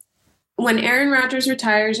thing. When Aaron Rodgers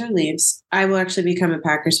retires or leaves, I will actually become a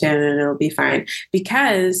Packers fan and it'll be fine,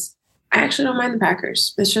 because I actually don't mind the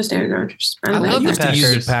Packers. It's just Aaron Rodgers. I love the Packers.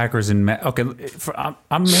 Use the Packers in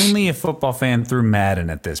I'm mainly a football fan through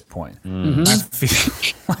Madden at this point. I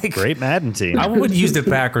feel like great Madden team. I would use the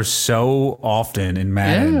Packers so often in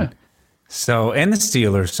Madden. Yeah. So, and the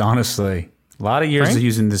Steelers, honestly. A lot of years of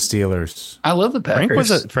using the Steelers. I love the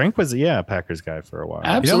Packers. Frank was a Packers guy for a while.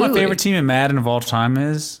 Absolutely. You know what my favorite team in Madden of all time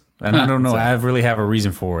is? And I don't know. I really have a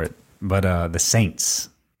reason for it. But the Saints.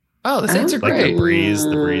 Oh, the Saints are like great.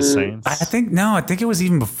 The Breeze Saints. I think it was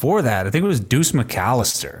even before that. I think it was Deuce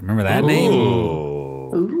McAllister. Remember that name?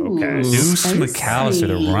 Ooh, okay. Deuce McAllister,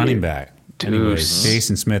 the running back. Anyways,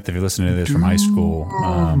 Jason Smith, if you're listening to this from high school,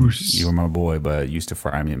 you were my boy, but used to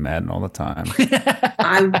fry me in Madden all the time.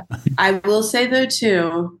 I will say though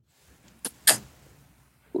too,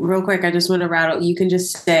 real quick, I just want to rattle. You can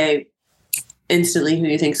just say instantly who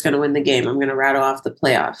you think is going to win the game. I'm going to rattle off the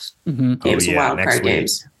playoff games, wild card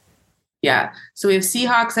games. Yeah. So we have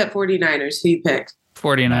Seahawks at 49ers. Who you pick?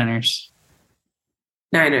 49ers.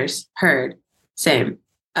 Niners. Heard. Same.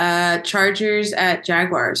 Chargers at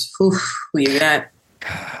Jaguars. Who you got?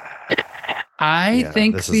 I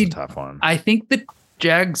think this is a tough one. I think the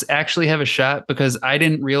Jags actually have a shot, because I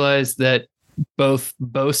didn't realize that both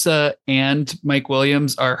Bosa and Mike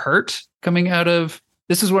Williams are hurt coming out of.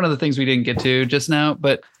 This is one of the things we didn't get to just now,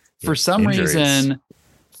 but for some reason,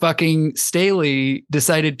 fucking Staley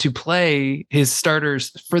decided to play his starters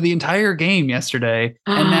for the entire game yesterday.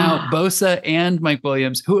 And now Bosa and Mike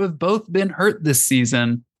Williams, who have both been hurt this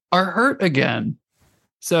season, are hurt again.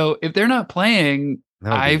 So if they're not playing,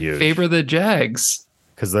 I favor the Jags.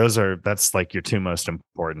 Because that's like your two most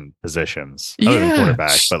important positions other than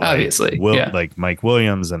quarterback, but like obviously, like Mike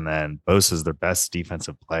Williams and then Bosa's their best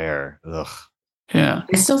defensive player. Ugh. Yeah.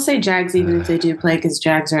 I still say Jags even if they do play because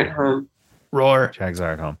Jags are at home. Roar. Jags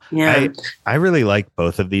are at home. Yeah. I really like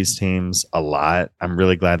both of these teams a lot. I'm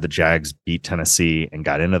really glad the Jags beat Tennessee and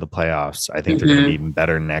got into the playoffs. I think they're going to be even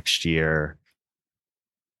better next year.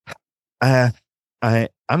 I'm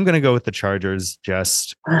going to go with the Chargers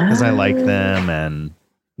just because I like them and,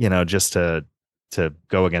 just to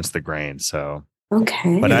go against the grain. So,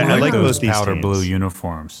 okay. But I like those both powder teams. blue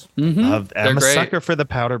uniforms. Mm-hmm. I'm a sucker for the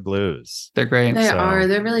powder blues. They're great. They are.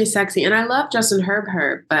 They're really sexy. And I love Justin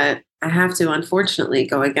Herbert, but I have to, unfortunately,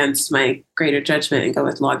 go against my greater judgment and go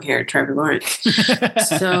with long-haired Trevor Lawrence.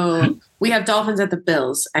 So we have Dolphins at the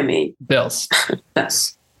Bills. Bills.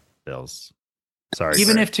 Bills. Sorry.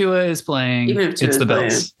 Even if Tua is playing, it's the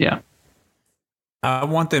Bills. Yeah. I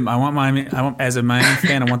want as a Miami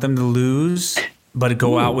fan, I want them to lose, but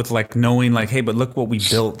go out with knowing hey, but look what we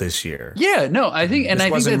built this year. Yeah, no, I think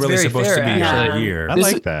that's really very supposed fair. to be Actually. a year. I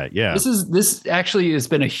like that. Yeah. This actually has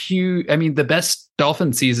been a huge. The best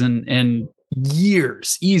Dolphin season in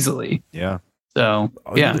years, easily. Yeah. So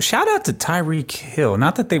yeah. Shout out to Tyreek Hill.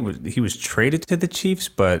 Not that he was traded to the Chiefs,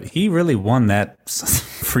 but he really won that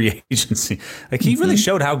free agency. He really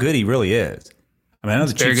showed how good he really is. I know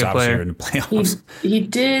the Chiefs obviously are in the playoffs. He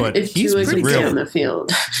did, but if he's Tua pretty could real on the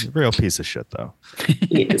field. Real piece of shit, though.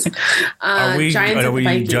 He is. Are we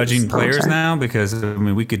Vikings. judging players now? Because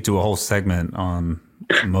we could do a whole segment on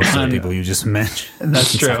most of the people you just mentioned.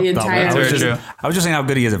 That's true. I was just saying how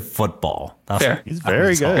good he is at football. Fair. He's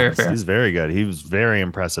very good. Fair. He's very good. He was very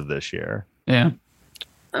impressive this year. Yeah.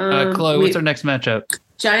 Chloe, what's our next matchup?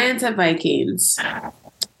 Giants at Vikings.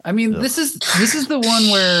 This is the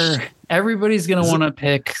one where everybody's going to want to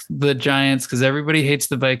pick the Giants because everybody hates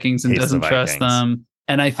the Vikings and doesn't trust them.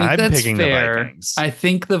 And I think that's fair. I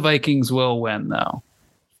think the Vikings will win, though.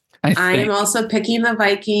 I am also picking the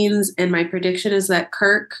Vikings, and my prediction is that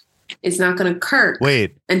Kirk is not going to Kirk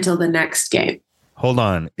until the next game. Hold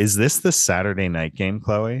on. Is this the Saturday night game,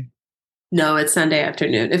 Chloe? No, it's Sunday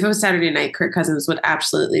afternoon. If it was Saturday night, Kirk Cousins would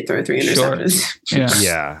absolutely throw 3 interceptions. Sure.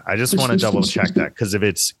 Yeah. I just want to double check that because if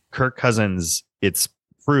it's Kirk Cousins, it's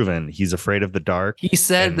proven he's afraid of the dark. He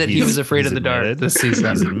said that he was afraid of the dark this season.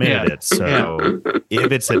 He's admitted it. So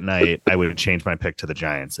if it's at night, I would change my pick to the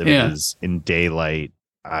Giants. If it is in daylight,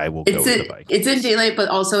 I will go with the Vikings. It's in daylight, but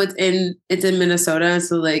also it's in Minnesota,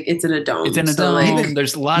 so it's in a dome. It's in a dome.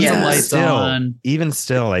 There's lots of lights on. Even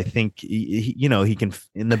still, I think he can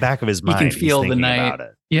in the back of his mind. He can feel the night. About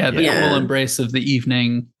it. Yeah, the cool embrace of the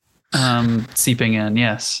evening seeping in.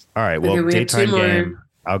 Yes. All right. Well, daytime game.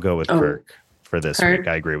 I'll go with Kirk for this week.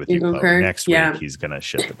 I agree with you. Next week, he's gonna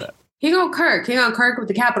shit the bed. He gonna Kirk with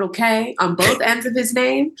the capital K on both ends of his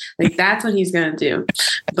name. That's what he's gonna do.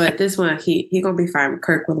 But this one, he gonna be fine with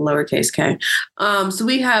Kirk with a lowercase K. So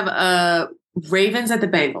we have Ravens at the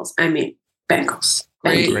Bengals. Bengals.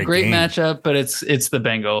 Great matchup, but it's the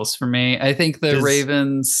Bengals for me. I think the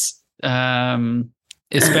Ravens,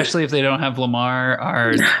 especially if they don't have Lamar,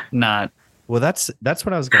 are not. Well, that's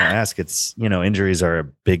what I was going to ask. It's, injuries are a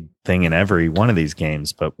big thing in every one of these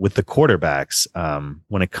games, but with the quarterbacks,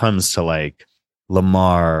 when it comes to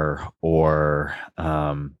Lamar or,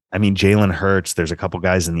 Jalen Hurts, there's a couple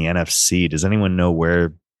guys in the NFC. Does anyone know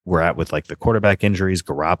where we're at with the quarterback injuries?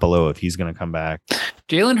 Garoppolo, if he's going to come back.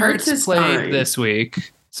 Jalen Hurts played this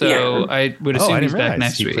week. So I would assume he's back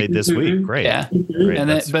next week. He played this week. Great. Yeah. Great.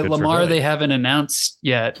 But Lamar, they haven't announced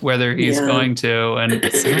yet whether he's going to. And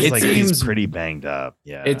it seems he's pretty banged up.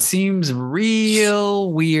 Yeah. It seems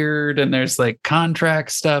real weird. And there's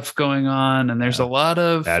contract stuff going on. And there's a lot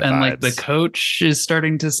of, bad and vibes. The coach is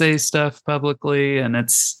starting to say stuff publicly. And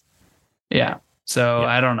it's, So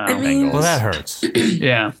I don't know. Well, that hurts.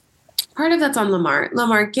 Yeah. Part of that's on Lamar.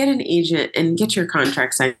 Lamar, get an agent and get your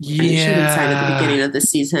contract signed. You should have signed at the beginning of the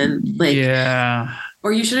season.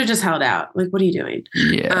 Or you should have just held out. What are you doing?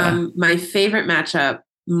 Yeah. My favorite matchup,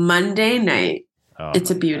 Monday night.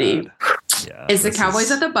 It's a beauty. Yeah, it's the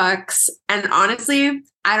Cowboys at the Bucks. And honestly,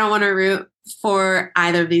 I don't want to root for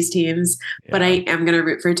either of these teams, but I am going to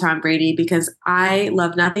root for Tom Brady because I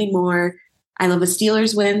love nothing more. I love a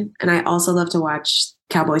Steelers win, and I also love to watch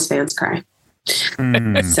Cowboys fans cry.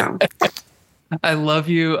 So I love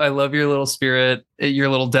you. I love your little spirit, your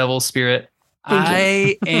little devil spirit.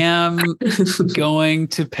 I am going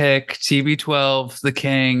to pick TB12, the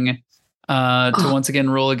king, to once again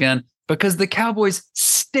roll again because the Cowboys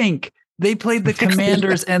stink. They played the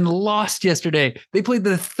Commanders and lost yesterday. They played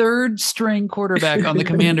the third string quarterback on the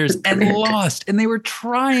Commanders and lost, and they were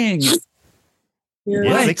trying.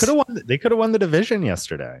 Yeah, they could have won. They could have won the division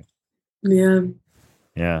yesterday. Yeah.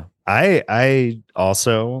 Yeah. I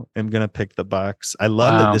also am gonna pick the Bucks. I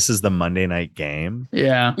love that this is the Monday night game.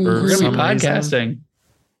 Yeah. We're gonna be podcasting.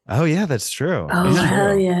 Oh yeah, that's true. Oh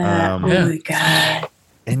hell yeah. Oh my God.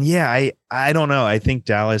 And yeah, I don't know. I think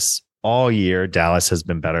Dallas all year, Dallas has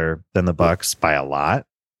been better than the Bucks by a lot.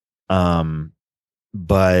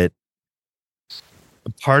 But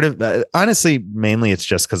part of that, honestly, mainly it's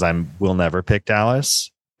just because will never pick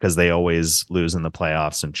Dallas because they always lose in the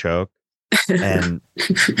playoffs and choke. And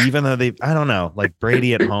even though I don't know, like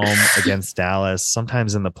Brady at home against Dallas,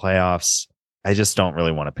 sometimes in the playoffs, I just don't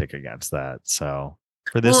really want to pick against that. So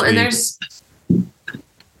for this week,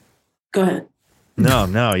 go ahead.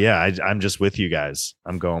 No, yeah, I'm just with you guys.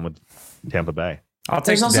 I'm going with Tampa Bay. I'll take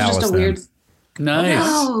There's also Dallas. just a weird. Nice.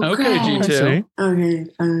 Oh, okay, G2. Okay,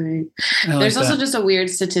 fine. There's also just a weird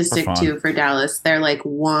statistic too for Dallas. They're like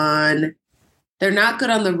they're not good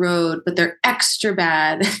on the road, but they're extra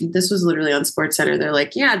bad. This was literally on SportsCenter. They're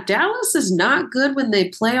like, yeah, Dallas is not good when they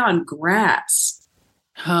play on grass.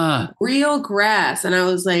 Real grass. And I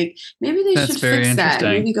was like, maybe they should fix that.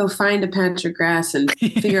 Maybe go find a patch of grass and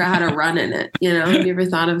figure out how to run in it. You know, have you ever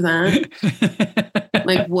thought of that?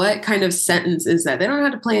 Like, what kind of sentence is that? They don't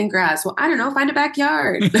have to play in grass. Well, I don't know. Find a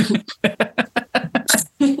backyard.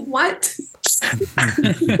 What?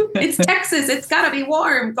 It's Texas. It's got to be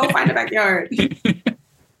warm. Go find a backyard.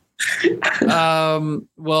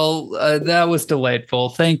 That was delightful.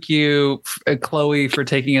 Thank you, Chloe, for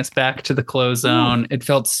taking us back to the close zone. It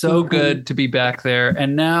felt so good to be back there.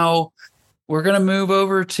 And now we're going to move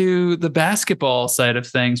over to the basketball side of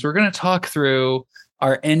things. We're going to talk through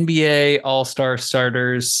our NBA All-Star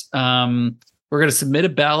starters. We're going to submit a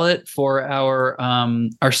ballot for our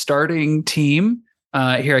starting team.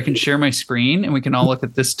 Here, I can share my screen and we can all look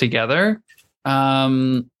at this together.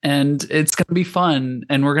 And it's going to be fun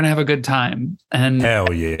and we're going to have a good time. And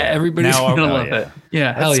hell yeah, everybody's going to love it.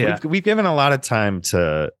 Yeah, hell yeah. We've given a lot of time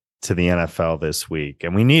to the NFL this week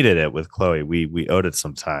and we needed it with Chloe. We owed it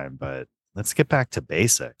some time, but let's get back to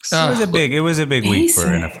basics. It was a big week for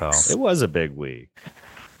NFL. It was a big week.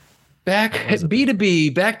 Back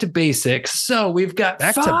B2B, back to basics. So we've got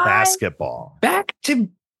back to basketball. Back to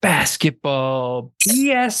basketball.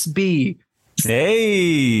 BSB.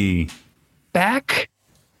 Hey. Back.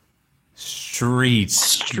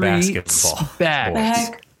 Streets basketball.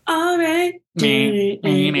 Back. All right.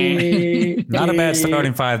 Not a bad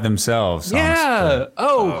starting five themselves. Yeah.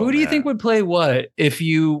 Who do you think would play what if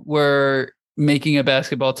you were making a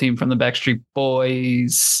basketball team from the Backstreet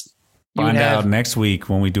Boys? Find out next week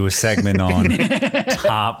when we do a segment on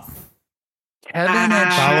top.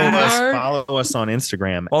 Follow us on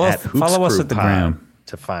Instagram. Follow us at the gram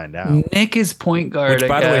to find out. Nick is point guard. Which,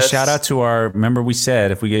 by the way, shout out to our. Remember, we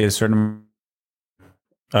said if we get a certain,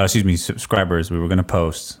 subscribers, we were going to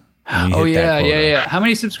post. Oh yeah. How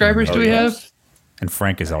many subscribers do we have? And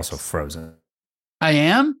Frank is also frozen. I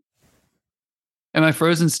am. Am I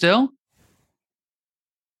frozen still?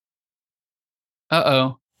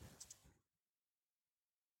 Uh-oh.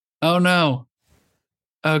 Oh no.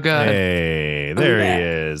 Oh God. Hey, there he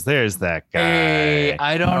is. There's that guy. Hey,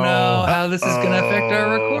 I don't know how this is going to affect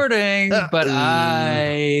our recording, but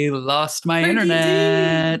I lost my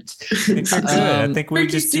internet. I think we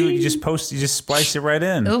just do. You just splice it right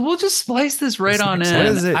in. We'll just splice this right on in. What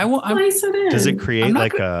is it? Splice it in. Does it create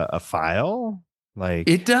like a file? Like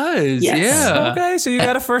it does. Yes. Yeah. Okay, so you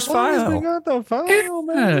got a first file. We got the file,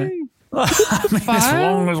 man. As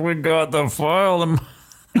long as we got the file.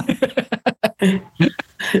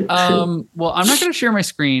 Well, I'm not going to share my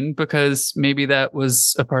screen because maybe that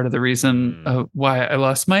was a part of the reason of why I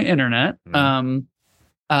lost my internet. So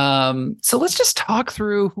let's just talk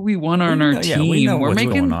through who we want on our team. We know what's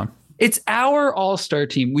going on. It's our all-star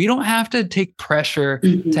team. We don't have to take pressure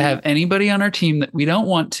to have anybody on our team that we don't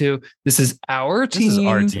want to. This is our team. This is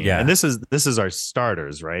our team. Yeah. And this is our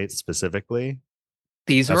starters, right? Specifically.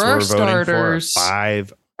 These are our starters.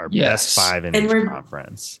 Our best five in each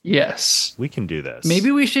conference. Yes. We can do this. Maybe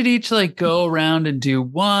we should each go around and do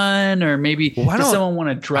one, or maybe does someone want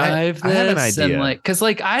to drive this? I have an idea. And cause my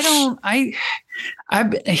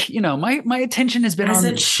attention has been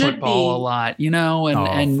on football a lot,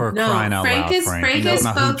 and for crying out loud, Frank is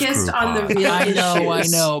focused on the real issues. I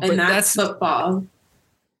know, but that's football.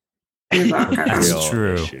 That's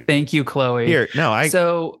true. issue. Thank you, Chloe. Here, no, I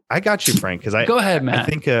So got you, Frank, because go ahead, Matt.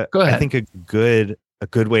 Go ahead. I think a good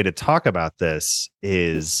way to talk about this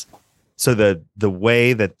is so the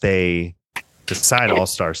way that they decide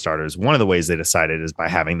all-star starters, one of the ways they decided is by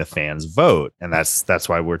having the fans vote. And that's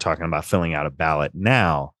why we're talking about filling out a ballot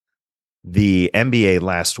now. The NBA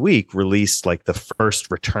last week released like the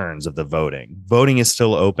first returns of the voting. Voting is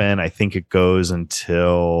still open. I think it goes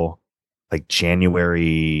until like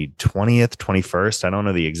January 20th, 21st. I don't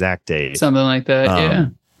know the exact date. Something like that. Yeah.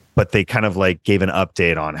 But they kind of like gave an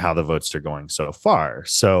update on how the votes are going so far.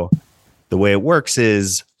 So the way it works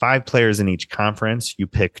is 5 players in each conference. You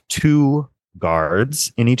pick 2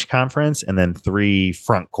 guards in each conference and then 3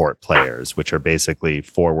 front court players, which are basically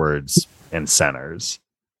forwards and centers.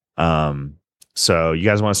 So you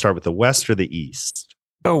guys want to start with the West or the East?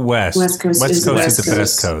 Oh, West. West Coast is the best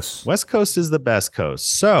Coast. coast. West Coast is the best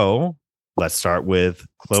coast. So let's start with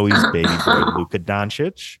Chloe's baby boy, Luka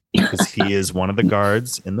Doncic, because he is one of the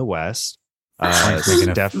guards in the West. Making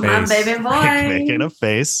a face. My baby boy. Making a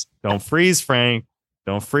face. Don't freeze, Frank.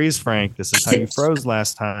 Don't freeze, Frank. This is how you froze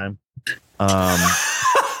last time. Wow,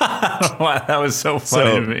 that was so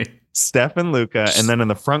funny to me. Steph and Luka, and then in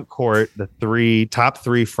the front court, the top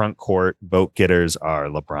three front court vote getters are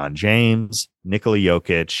LeBron James, Nikola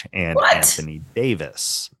Jokic, and Anthony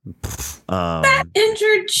Davis. That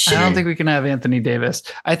injured shit. I don't think we can have Anthony Davis.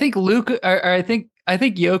 I think Luka. I think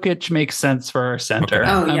Jokic makes sense for our center. Okay.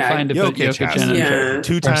 Oh, I'm yeah. fine to put Jokic in. Yeah.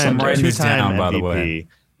 Two-time writing this down, MVP. by the way.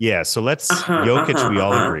 Yeah, so let's Jokic. We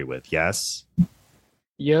all agree with yes.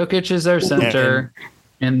 Jokic is our center.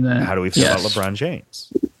 How do we feel about LeBron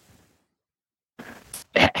James?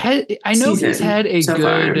 I know he's had a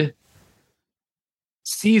good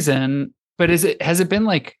season, but has it been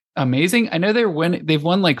like amazing? I know they've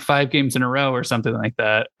won like 5 games in a row or something like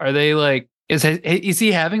that. Are they like is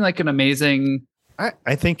he having like an amazing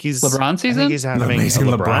I think he's LeBron season? I think he's having amazing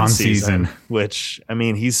a LeBron season, season. which I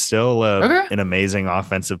mean he's still an amazing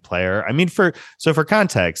offensive player. I mean for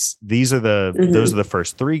context, those are the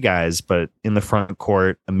first 3 guys, but in the front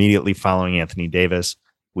court immediately following Anthony Davis,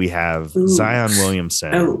 we have Zion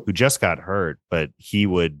Williamson, who just got hurt, but he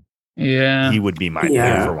would be my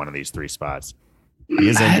pick for one of these 3 spots. He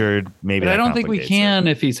is injured, maybe. But I don't think we can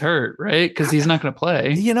if he's hurt, right? Because he's not going to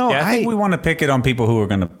play. I think we want to pick it on people who are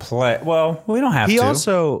going to play. Well, we don't have to. He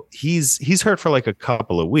also he's hurt for like a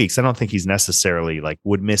couple of weeks. I don't think he's necessarily like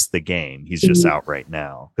would miss the game. He's just out right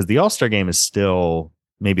now because the All-Star game is still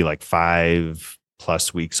maybe like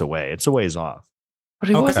 5+ weeks away. It's a ways off.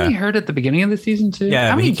 But wasn't he hurt at the beginning of the season too? Yeah.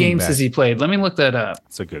 How many games has he played? Let me look that up.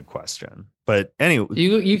 It's a good question. But anyway,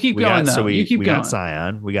 you keep going though. We going. got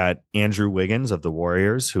Zion. We got Andrew Wiggins of the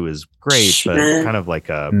Warriors, who is great, but kind of like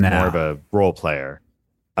more of a role player.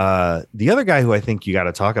 The other guy who I think you got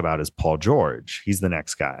to talk about is Paul George. He's the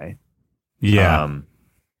next guy. Yeah.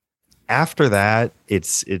 After that,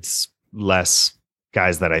 it's less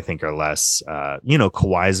guys that I think are less.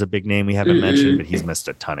 Kawhi's a big name we haven't mentioned, but he's missed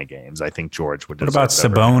a ton of games. I think George would. What about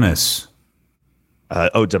Sabonis?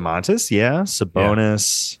 DeMontis, yeah,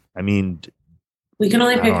 Sabonis. Yeah. I mean, we can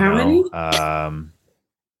only pick how many?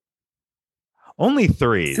 Only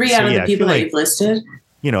 3. 3 out of the people that you've listed.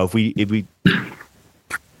 If we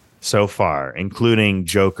so far, including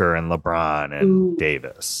Joker and LeBron and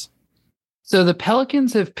Davis. So the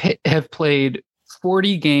Pelicans have played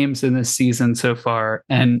 40 games in this season so far,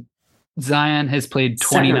 and Zion has played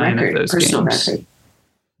 29 of those games. Record.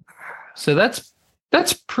 So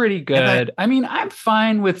that's pretty good. I mean, I'm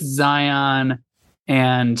fine with Zion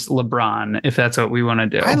and LeBron if that's what we want to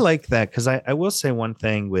do. I like that because I will say one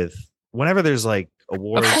thing with whenever there's like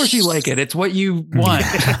awards. Of course you like it. It's what you want.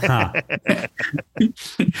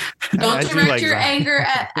 Don't direct your anger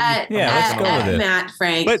at Matt,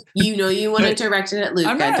 Frank. But, you want to direct it at Luka.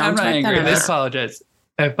 I'm not angry. I apologize.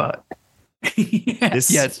 I thought.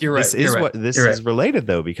 Yes, you're right. This is related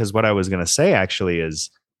though, because what I was going to say actually is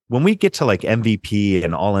when we get to like MVP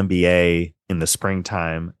and All NBA in the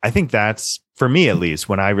springtime, I think that's for me at least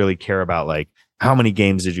when I really care about like how many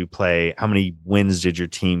games did you play, how many wins did your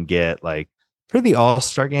team get, like. For the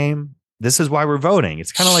All-Star game, this is why we're voting.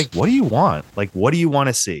 It's kind of like, what do you want? Like, what do you want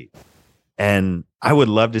to see? And I would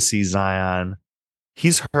love to see Zion.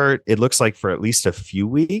 He's hurt, it looks like, for at least a few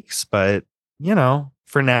weeks. But,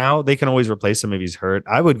 for now, they can always replace him if he's hurt.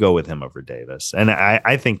 I would go with him over Davis. And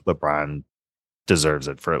I think LeBron deserves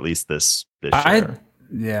it for at least this year.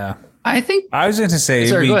 Yeah. I think. I was going to say.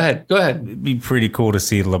 Sorry, go ahead. It'd be pretty cool to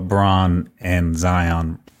see LeBron and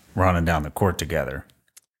Zion running down the court together.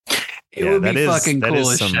 It would be fucking cool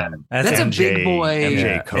as shit. That's a big boy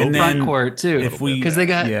MJ Kobe. front court too. Because they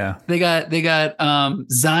got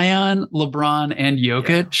Zion, LeBron, and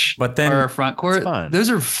Jokic. But then our front court. Those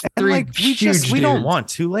are three huge. We don't want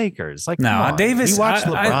two Lakers. Like no, Davis. We watch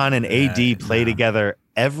LeBron and AD play together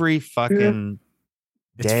every fucking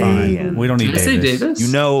it's day. Fine. We don't need Davis.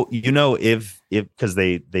 You know, if because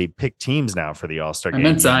they pick teams now for the All-Star game.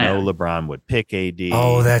 LeBron would pick AD.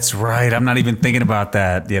 Oh, that's right. I'm not even thinking about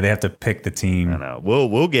that. Yeah, they have to pick the team. I know.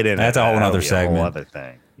 We'll get in. That's a whole other segment. A whole other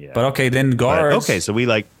thing. Yeah. But okay, then guards. So we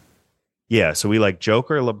like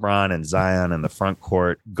Joker, LeBron, and Zion in the front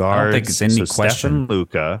court. Guards. I don't think it's any question. Steph and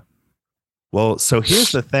Luka. Well, so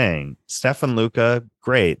here's the thing. Steph and Luka,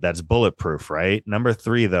 great. That's bulletproof, right? Number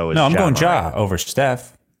 3, though, is I'm going Ja over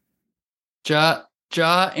Steph. Ja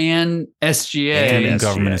and SGA and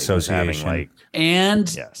Government Association.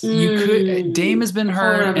 And yes. You could Dame has been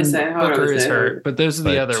hurt and Booker is hurt, but those are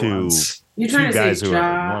the other ones. You're trying to say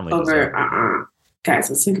Ja over guys,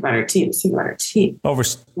 let's think about our team. Over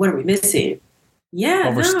what are we missing? Yeah,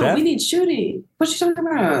 over Steph? We need shooting. What you talking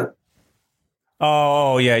about?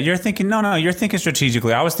 Oh yeah, you're thinking you're thinking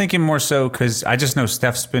strategically. I was thinking more so because I just know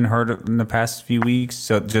Steph's been hurt in the past few weeks.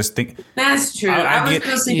 So just think that's true. I was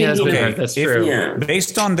just thinking that's true. Yeah.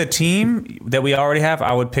 Based on the team that we already have,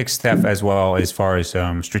 I would pick Steph as well as far as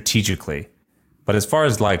strategically. But as far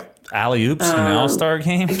as like alley oops in the All-Star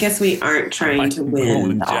game, I guess we aren't trying to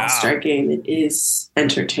win the All-Star game. It is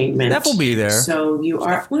entertainment. Steph will be there. So you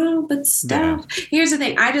are but Steph. Yeah. Here's the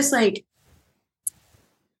thing. I just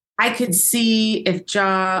I could see if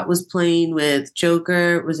Ja was playing with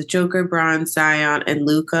Joker, Bron, Zion, and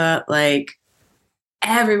Luka, like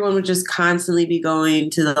everyone would just constantly be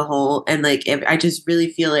going to the hole. And like, I just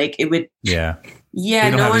really feel like it would. Yeah.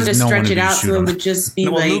 Yeah. No one to stretch it out. So it would just be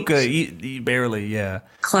like Luka, he barely,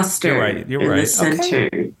 cluster. You're right. You're right. The center.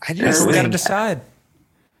 Okay. We got to decide.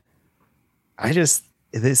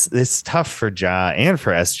 This tough for Ja and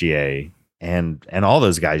for SGA. And all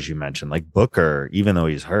those guys you mentioned, like Booker, even though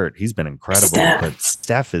he's hurt, he's been incredible. But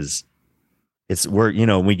Steph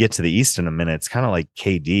when we get to the East in a minute, it's kind of like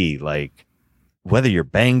KD, like whether you're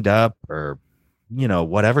banged up or,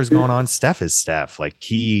 whatever's going on, Steph is Steph. Like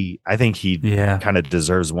I think he kind of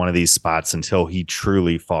deserves one of these spots until he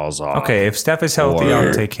truly falls off. Okay. If Steph is healthy,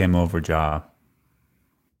 I'll take him over Ja.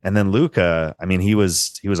 And then Luka, I mean, he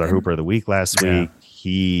was our Hooper of the Week last week.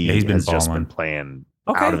 He's been just been playing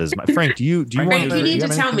out of his mind. Frank, do you want to? You need to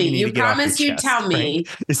tell me. You promised you'd tell me.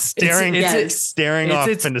 Is staring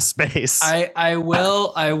off into space. I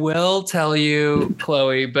will tell you,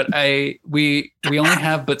 Chloe, but we only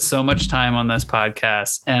have but so much time on this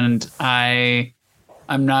podcast, and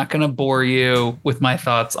I'm not going to bore you with my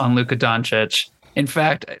thoughts on Luka Doncic. In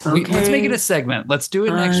fact, let's make it a segment. Let's do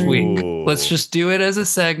it next week. Let's just do it as a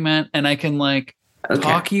segment, and I can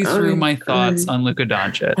talk you through my thoughts on Luka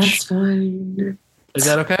Doncic. That's fine. Is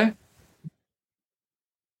that okay?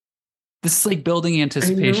 This is like building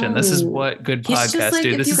anticipation. This is what good podcasts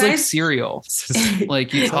do. This is like cereal.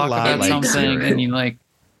 Like you talk about something and you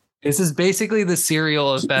this is basically the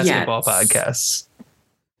cereal of basketball podcasts.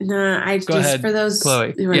 No, for those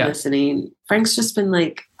Chloe, who are listening, Frank's just been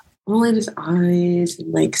rolling his eyes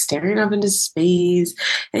and staring up into space.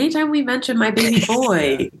 Anytime we mention my baby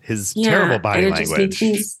boy, his terrible body language.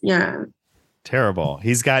 Terrible.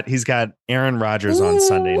 He's got Aaron Rodgers on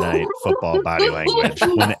Sunday Night Football body language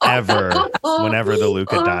whenever the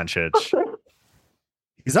Luka Doncic.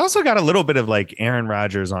 He's also got a little bit of Aaron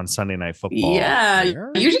Rodgers on Sunday Night Football. Yeah,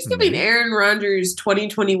 you're just giving Aaron Rodgers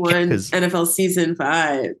 2021 NFL season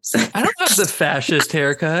vibes. I don't have the fascist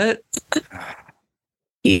haircut.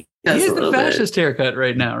 He has the fascist haircut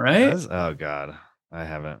right now, right? Oh God, I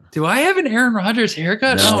haven't. Do I have an Aaron Rodgers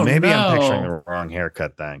haircut? No, maybe I'm picturing the wrong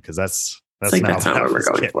haircut then, because that's not what we're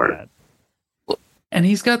going for. At. And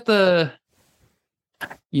he's got the.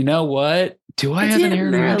 You know what? Do I have an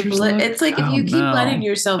Aaron Rodgers look? It's if you keep letting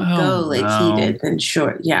yourself go he did, then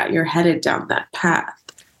sure, you're headed down that path.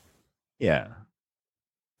 Yeah.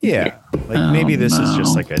 Maybe this is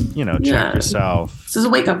just a check yourself. This is a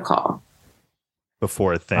wake up call.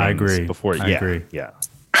 Before things. I agree. I agree. Yeah.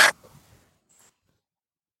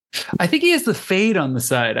 I think he has the fade on the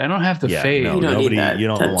side. I don't have the fade. No, you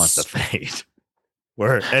don't want the fade.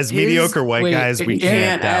 We're as mediocre white guys, we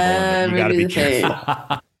can't dabble in it. You got to be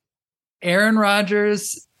careful. Aaron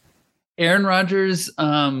Rodgers'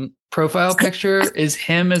 profile picture is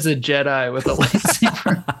him as a Jedi with a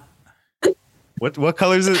lightsaber. What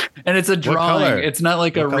color is it? And it's a drawing. It's not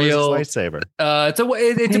a real lightsaber. It's a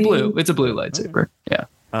blue lightsaber. Yeah.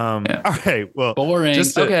 All right. Well, boring.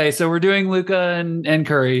 Okay, so we're doing Luka and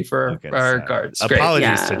Curry for our guards.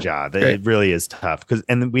 Apologies to Ja. It really is tough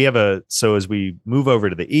and we have as we move over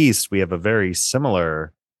to the East, we have a very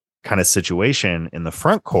similar kind of situation in the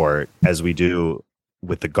front court as we do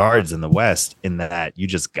with the guards in the West, in that you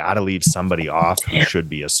just got to leave somebody off who should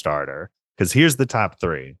be a starter. Because here's the top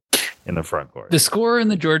three in the front court. The score in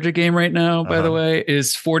the Georgia game right now, by the way,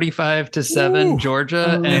 is 45-7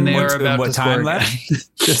 Georgia, and they are about to score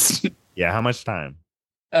left. Yeah, how much time?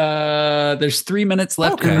 There's 3 minutes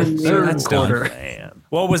left in the third quarter. Man.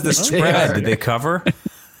 What was the spread? Did they cover?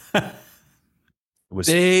 It was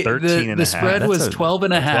 13 and the spread was 12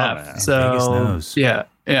 and a half. So yeah.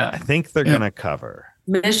 I think they're gonna cover.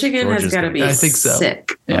 Michigan has got to be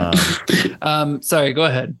sick. Yeah. Sorry, go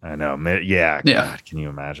ahead. I know. Yeah. God, can you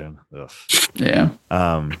imagine? Ugh. Yeah.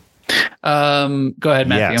 Go ahead,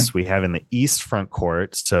 Matthew. Yes, we have in the East front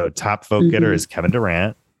court. So top vote getter is Kevin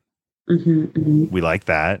Durant. We like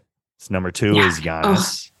that. Number 2 is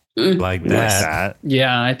Giannis. Like that.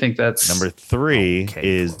 Yeah, I think that's number 3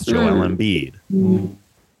 is Joel Embiid.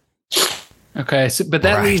 Okay, so but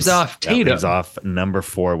that leaves off Tatum. That leaves off number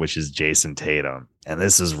 4, which is Jason Tatum. And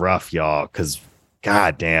this is rough, y'all, because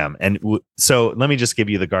goddamn. And so let me just give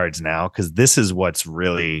you the guards now, because this is what's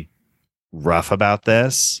really rough about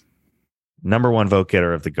this. Number 1 vote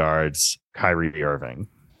getter of the guards, Kyrie Irving.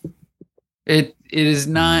 It is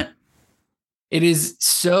not. It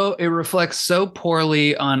reflects so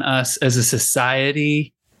poorly on us as a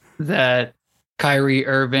society that Kyrie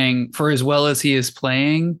Irving, for as well as he is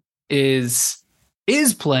playing, is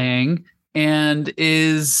playing and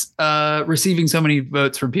is receiving so many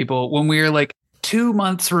votes from people when we are like 2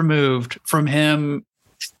 months removed from him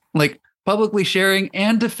like publicly sharing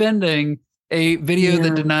and defending a video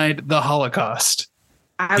that denied the Holocaust.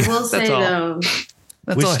 I will say though,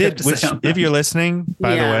 which if you're listening,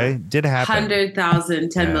 by the way, did happen. 100,000,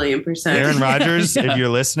 10 million %. Aaron Rodgers, if you're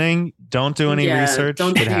listening, don't do any research.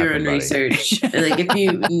 Don't do your own research. Like if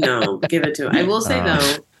you give it to him. I will say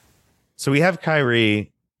though. So we have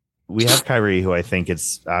Kyrie, who I think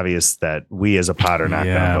it's obvious that we as a pod are not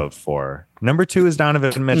going to vote for. Number 2 is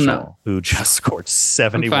Donovan Mitchell, who just scored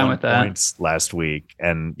 71 points last week.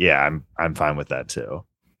 And I'm fine with that too.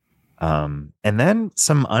 And then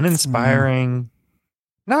some uninspiring,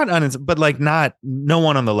 no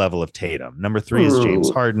one on the level of Tatum. Number 3 is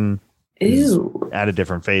James Harden. At a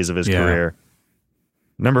different phase of his career.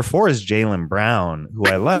 Number 4 is Jaylen Brown, who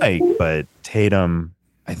I like, but Tatum,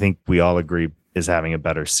 I think we all agree, is having a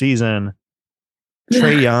better season.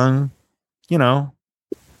 Trae Young,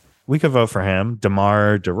 we could vote for him.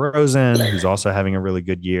 DeMar DeRozan, who's also having a really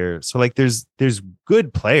good year. So like there's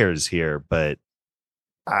good players here, but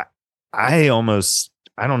I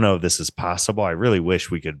don't know if this is possible. I really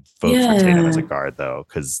wish we could vote for Tatum as a guard though,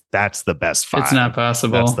 because that's the best 5. It's not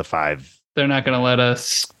possible. That's the 5. They're not going to let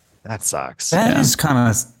us. That sucks. That's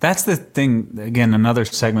the thing. Again, another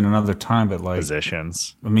segment, another time, but like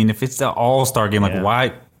positions. I mean, if it's the All-Star game, like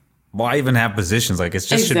why even have positions? Like it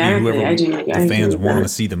just should be whoever the fans want to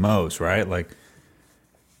see the most, right? Like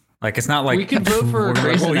it's not like we could vote for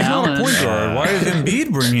Grayson Allen. Point guard. Why is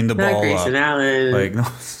Embiid bringing the ball Grayson up? Allen. Like no.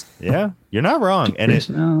 Yeah, you're not wrong. And it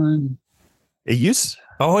used.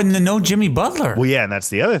 Oh, and no Jimmy Butler. Well, yeah, and that's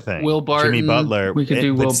the other thing. Will Barton. Jimmy Butler. We could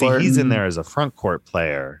do Will Barton. He's in there as a front court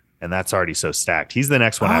player, and that's already so stacked. He's the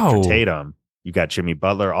next one after Tatum. You got Jimmy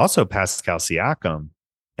Butler, also Pascal Siakam,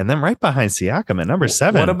 and then right behind Siakam at number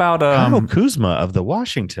 7. What about Kyle Kuzma of the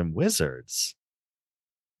Washington Wizards?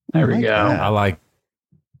 There we go. That. I like.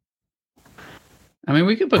 I mean,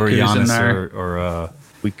 we could put Kuzma in there, or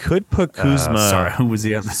we could put Kuzma. Sorry, who was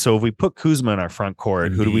the other? So if we put Kuzma in our front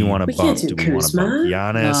court, who do we want to bump? Do we want to bump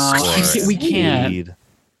Giannis? We can't.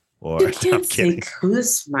 Or you can't say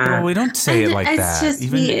Kuzma. Well, we don't say it like that. It's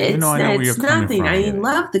just even though I know where you're coming from. I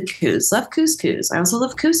love the Kuz. Love couscous. I also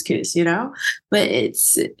love couscous, But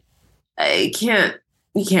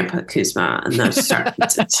you can't put Kuzma in those start.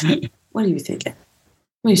 What are you thinking?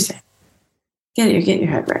 What do you say? Get your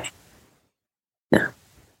head right. No.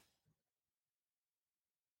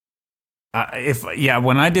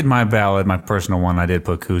 When I did my ballot, my personal one, I did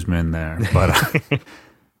put Kuzma in there,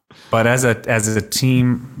 but as a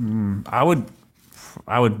team, I would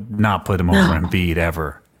not put him over Embiid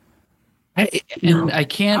ever. I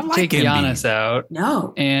can't take Giannis out.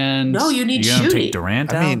 No, and you need shooting. Take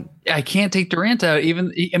Durant out? I mean, I can't take Durant out.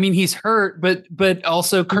 He's hurt, but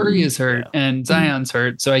also Curry is hurt and Zion's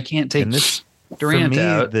hurt, so I can't take Durant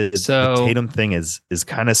out. The Tatum thing is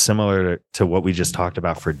kind of similar to what we just talked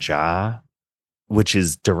about for Ja, which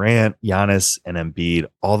is Durant, Giannis, and Embiid.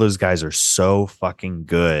 All those guys are so fucking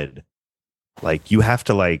good like you have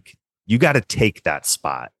to you got to take that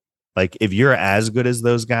spot. Like if you're as good as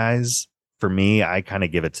those guys, for me, I kind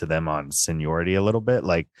of give it to them on seniority a little bit.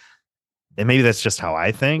 Like, and maybe that's just how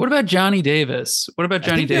I think. What about Johnny Davis? What about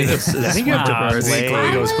Johnny Davis? I think you have to play.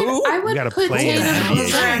 I would put Tatum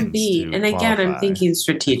over Embiid. And again, I'm thinking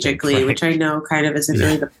strategically, which I know kind of isn't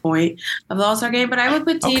really the point of the All-Star game, but I would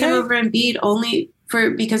put Tatum over Embiid only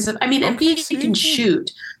because of, Embiid can shoot,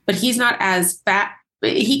 but he's not as fat.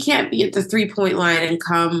 He can't be at the 3-point line and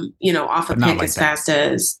come, off a pick as fast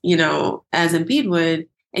as Embiid would.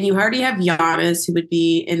 And you already have Giannis, who would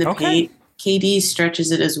be in the paint. KD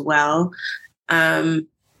stretches it as well. So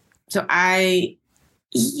I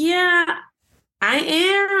am. And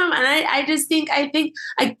I think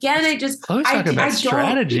again, I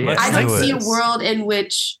don't see a world in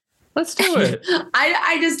which let's do it.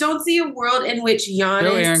 I just don't see a world in which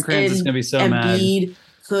Giannis and Embiid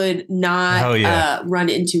could not run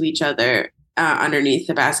into each other underneath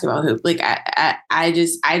the basketball hoop. Like I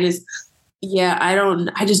just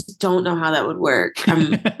don't know how that would work.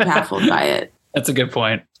 I'm baffled by it. That's a good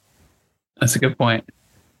point.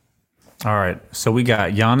 All right. So we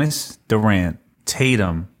got Giannis, Durant,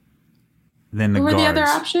 Tatum, then the guards. Who were the other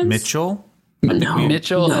options? Mitchell?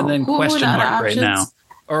 Mitchell, and then question mark right now.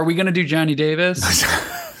 Or are we going to do Johnny Davis?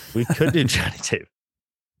 We could do Johnny Davis.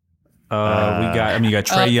 You got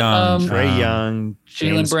Trae Young. Trae Young,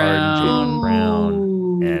 Jaylen Brown.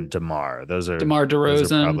 And DeMar. DeMar DeRozan.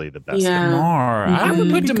 Those are probably the best. Yeah. DeMar. I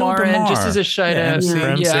would put DeMar in just as a shout out.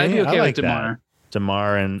 Yeah, I'd be okay with DeMar.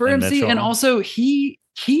 DeMar and MC, Mitchell. and also he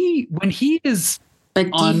when he is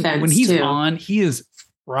on, he is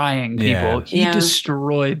frying people. Yeah. He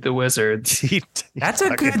destroyed the Wizards. That's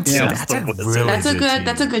a good defensive team.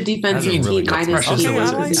 Minus also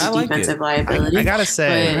Wizards defensive liability. I gotta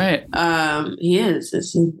say, he is.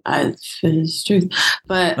 It's truth,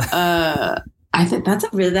 but. I think that's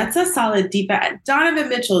a solid defense. Donovan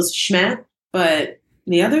Mitchell's schmet, but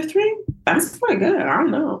the other three, that's pretty good. I don't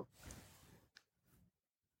know.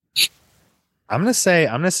 I'm gonna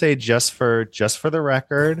say just for the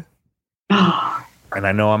record, and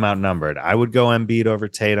I know I'm outnumbered. I would go Embiid over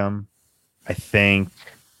Tatum. I think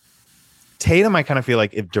Tatum. I kind of feel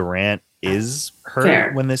like if Durant is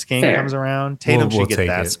hurt when this game comes around, Tatum should get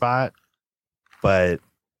that spot. But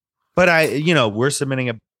we're submitting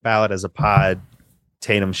a ballot as a pod.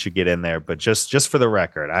 Tatum should get in there, but just for the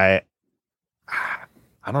record, I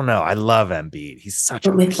don't know. I love Embiid. He's such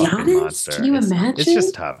a fucking Giannis, monster. can you imagine? It's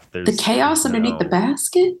just tough. The chaos underneath the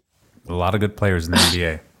basket. A lot of good players in the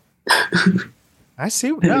NBA. I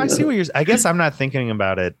see what you're. I guess I'm not thinking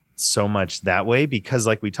about it so much that way because,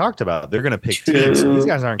 like we talked about, they're going to pick teams. So these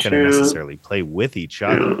guys aren't going to necessarily play with each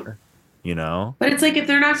other. But it's like if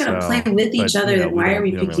they're not going to play with each other, then why are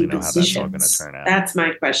we picking positions? That's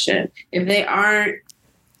my question. If they aren't,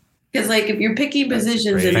 because like if you're picking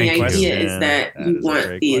positions and the idea is that you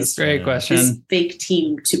want this fake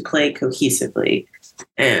team to play cohesively,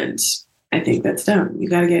 and I think that's dumb.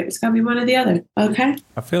 It's got to be one or the other. Okay.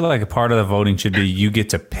 I feel like a part of the voting should be you get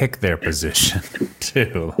to pick their position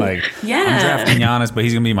too. Like, I'm drafting Giannis, but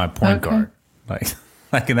he's going to be my point guard.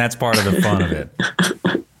 Like, and that's part of the fun of it.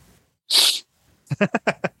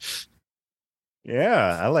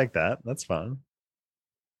 Yeah, I like that. That's fun.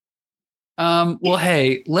 Well,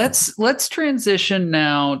 hey, let's transition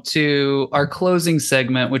now to our closing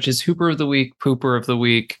segment, which is Hooper of the Week, Pooper of the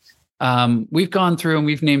Week. We've gone through and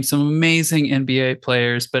we've named some amazing NBA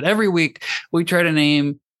players, but every week we try to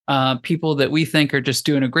name people that we think are just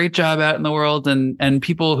doing a great job out in the world and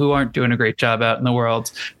people who aren't doing a great job out in the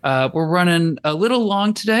world. We're running a little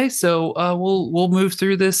long today, so we'll move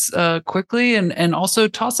through this quickly and also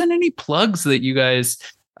toss in any plugs that you guys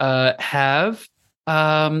have.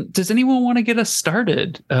 Does anyone want to get us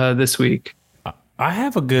started this week? I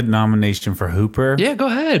have a good nomination for Hooper. Yeah, go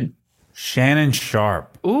ahead. Shannon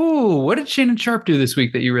Sharp. Ooh, what did Shannon Sharp do this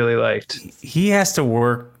week that you really liked? He has to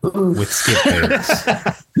work with Skip Bayless.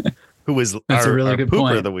 Who was That's a really good pooper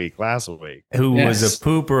point. of the week last week. Who was a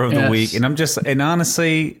pooper of the week. And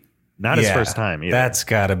honestly, not his first time either. That's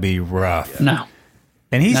got to be rough. No.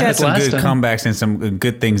 And he's Not had his some last good time. comebacks and some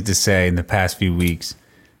good things to say in the past few weeks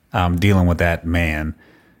dealing with that man,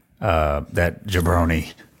 that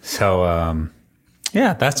jabroni. So,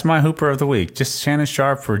 yeah, that's my Hooper of the week. Just Shannon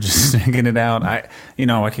Sharp for just sticking it out. I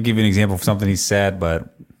could give you an example of something he said,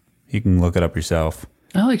 but you can look it up yourself.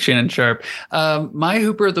 I like Shannon Sharp. My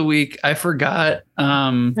Hooper of the week, I forgot. Do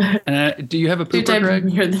you have a Pooper, Greg?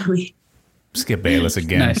 Hooper of the week. Skip Bayless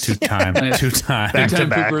again. Nice. Two-time Back to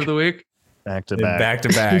back. Pooper of the week. Back to back. Back to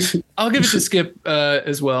back. I'll give it to Skip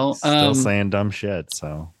as well. Still saying dumb shit.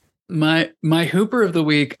 So My Hooper of the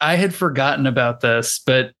week, I had forgotten about this,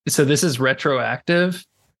 but so this is retroactive.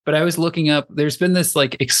 But I was looking up, there's been this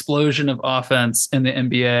like explosion of offense in the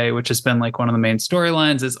NBA, which has been like one of the main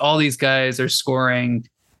storylines is all these guys are scoring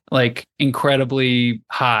like incredibly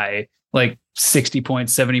high, like 60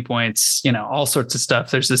 points, 70 points, all sorts of stuff.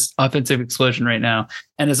 There's this offensive explosion right now.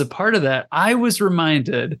 And as a part of that, I was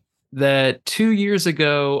reminded that 2 years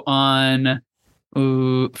ago on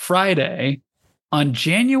Friday, on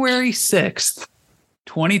January 6th,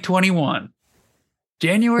 2021,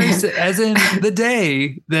 January, as in the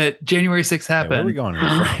day that January 6th happened. Where are we going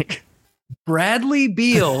here, Frank? Bradley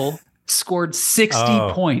Beal scored 60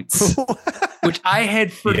 points, which I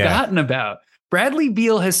had forgotten about. Bradley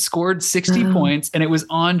Beal has scored 60 points, and it was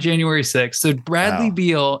on January 6th. So Bradley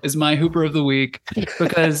Beal is my Hooper of the week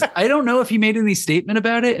because I don't know if he made any statement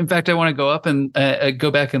about it. In fact, I want to go up and go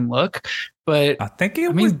back and look. But I think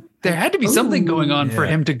there had to be something going on for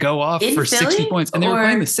him to go off for 60 points, and they were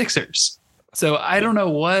playing the Sixers. So I don't know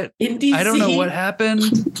what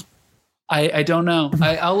happened. I don't know.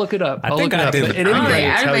 I'll look it up. I think I did.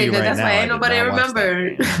 That's why nobody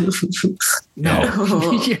remember. No.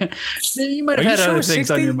 Yeah. You might have had other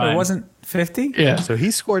things on your mind. It wasn't 50? Yeah. So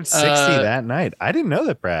he scored 60 that night. I didn't know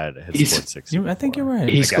that Brad had scored 60. I think you're right.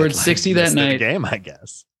 He scored 60 that night. Game, I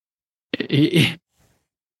guess.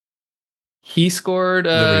 He scored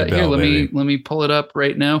here, let me pull it up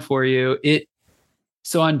right now for you.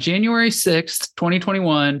 So on January 6th,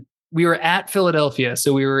 2021, we were at Philadelphia.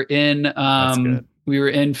 So we were in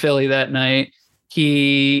Philly that night.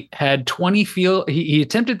 He had 20 he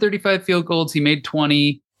attempted 35 field goals. He made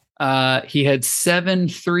 20. He had 7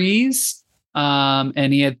 threes,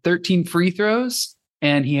 and he had 13 free throws,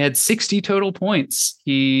 and he had 60 total points.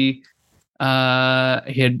 He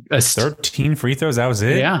had 13 free throws. That was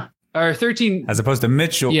it. Yeah. Or 13 as opposed to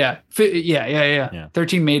Mitchell. Yeah.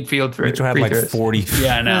 13 made field for Mitchell had like throws. 40.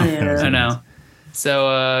 Yeah, I know. I know.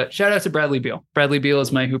 So shout out to Bradley Beal. Bradley Beal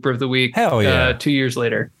is my Hooper of the week. Hell yeah. 2 years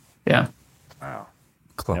later. Yeah. Wow.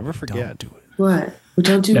 Never forget. Don't do it. What?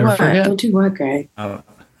 Don't do what? Don't do what, Greg? Oh,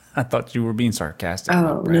 I thought you were being sarcastic.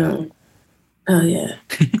 Oh, no. Oh, yeah.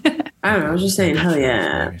 I don't know. I was just saying, hell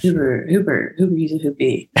yeah. Hooper, he's a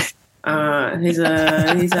hoopy. He's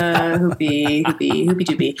a hoopy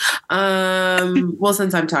doopy. Well,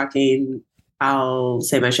 since I'm talking, I'll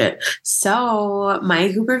say my shit. So my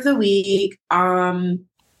Hooper of the week,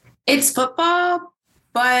 it's football,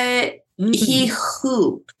 but he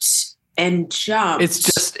hooped and jumped. It's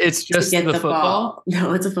just to get the football. ball.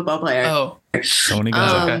 No, it's a football player. Oh, Tony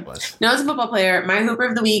Gonzalez. No, it's a football player. My Hooper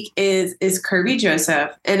of the week is Kirby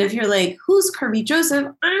Joseph. And if you're like, who's Kirby Joseph?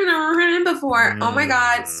 I've never heard him before. Oh my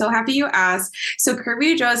God. So happy you asked. So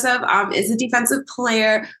Kirby Joseph is a defensive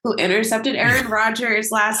player who intercepted Aaron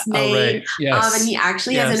Rodgers last night. Right. Yes. And he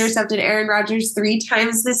actually has intercepted Aaron Rodgers 3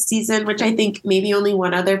 times this season, which I think maybe only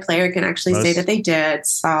one other player can actually say that they did.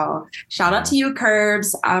 So shout out to you,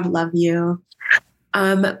 Curbs. Love you.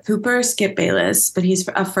 Pooper Skip Bayless, but he's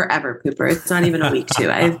a forever pooper. It's not even a week too.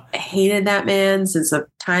 I've hated that man since the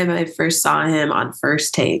time I first saw him on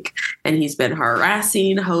First Take, and he's been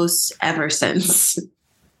harassing hosts ever since.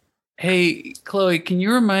 Hey, Chloe, can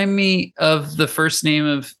you remind me of the first name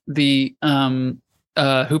of the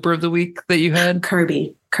Hooper of the week that you had?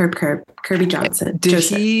 Kirby Johnson. Did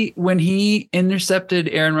he, when he intercepted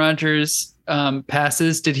Aaron Rodgers'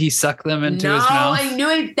 passes, did he suck them into his mouth? No, I knew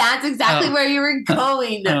it. That's exactly where you were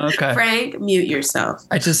going. Okay. Frank, mute yourself.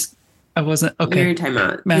 I wasn't. Okay. You're in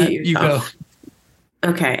timeout. Matt, you go.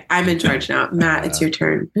 Okay, I'm in charge now. Matt, it's your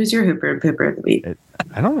turn. Who's your Hooper and Pooper of the week?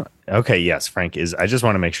 I don't know. Okay, yes, Frank is. I just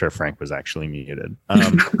want to make sure Frank was actually muted.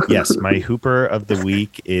 Yes, my Hooper of the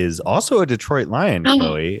week is also a Detroit Lion,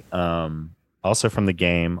 Chloe. Also from the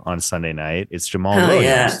game on Sunday night. It's Jamal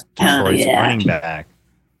Williams, Detroit's running back,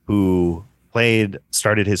 who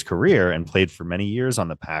started his career and played for many years on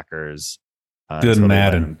the Packers. Good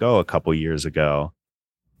Madden. Go a couple years ago.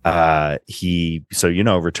 Returning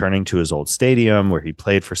to his old stadium where he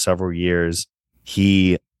played for several years,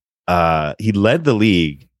 he led the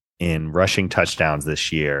league in rushing touchdowns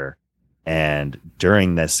this year. And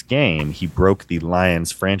during this game, he broke the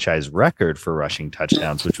Lions franchise record for rushing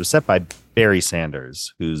touchdowns, which was set by Barry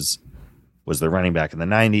Sanders, was the running back in the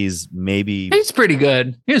 90s. Maybe he's pretty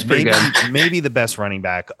good. He was pretty good. Maybe the best running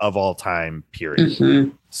back of all time, period.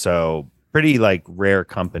 Mm-hmm. So pretty like rare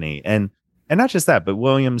company. And not just that, but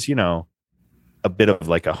Williams, a bit of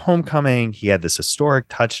like a homecoming. He had this historic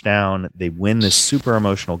touchdown. They win this super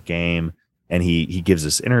emotional game. And he gives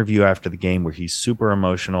this interview after the game where he's super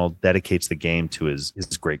emotional, dedicates the game to his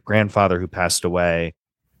great grandfather who passed away.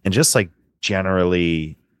 And just like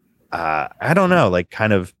generally, I don't know, like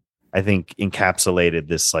kind of I think encapsulated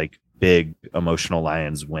this like big emotional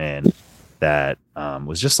Lions win that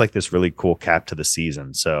was just like this really cool cap to the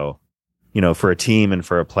season. So, for a team and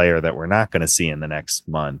for a player that we're not going to see in the next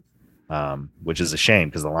month, which is a shame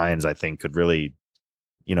because the Lions, I think, could really,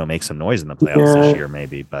 make some noise in the playoffs this year,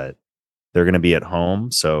 maybe, but they're going to be at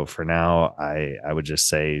home. So for now, I would just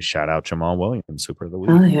say shout out Jamal Williams, Hooper of the Week.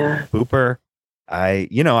 Oh yeah, Hooper. I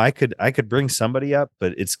could bring somebody up,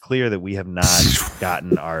 but it's clear that we have not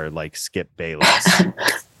gotten our like Skip Bayless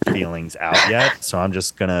feelings out yet. So I'm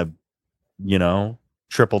just gonna,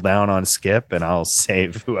 triple down on Skip, and I'll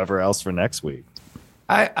save whoever else for next week.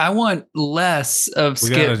 I want less of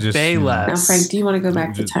Skip Bayless. Now, Frank, do you want to go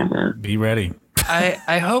back to timeout? Be ready.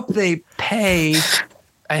 I hope they pay.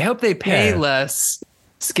 I hope they pay less.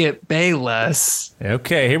 Skip Bayless.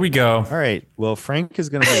 Okay, here we go. All right. Well, Frank is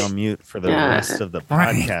going to be on mute for the rest of the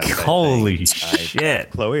podcast. Holy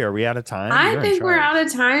shit. Chloe, are we out of time? I think we're out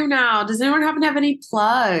of time now. Does anyone happen to have any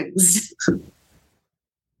plugs?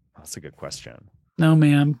 That's a good question. No,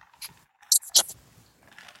 ma'am.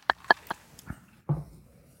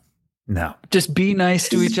 No. Just be nice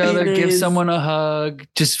to each other. Give someone a hug.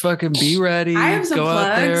 Just fucking be ready. I have some Go plugs.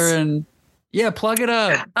 out there and plug it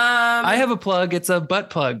up. I have a plug. It's a butt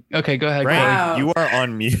plug. Okay, go ahead. Frank, you are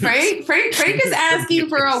on mute. Frank is asking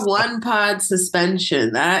for a 1-pod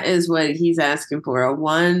suspension. That is what he's asking for, a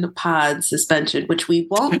 1-pod suspension, which we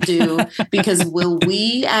won't do because will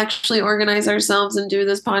we actually organize ourselves and do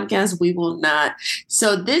this podcast? We will not.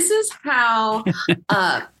 So this is how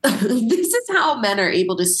men are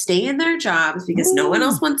able to stay in their jobs because no one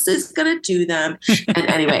else is going to do them. And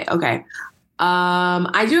anyway, okay.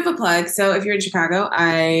 I do have a plug. So if you're in Chicago,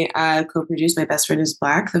 I co-produce My Best Friend is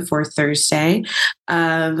Black the fourth Thursday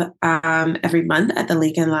of every month at the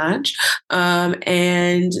Lincoln Lodge.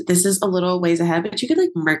 And this is a little ways ahead, but you can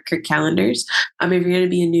like mark your calendars. If you're going to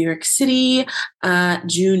be in New York City,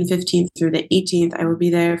 June 15th through the 18th, I will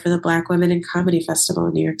be there for the Black Women in Comedy Festival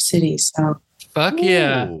in New York City. So fuck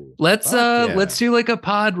yeah. Let's do like a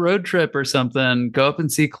pod road trip or something. Go up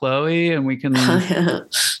and see Chloe and we can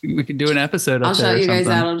do an episode. I'll shout you guys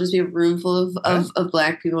out. I'll just be a room full of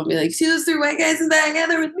Black people and be like, see those 3 white guys in that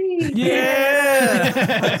together with me.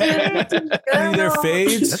 Yeah. See their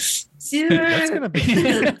fades. That's gonna be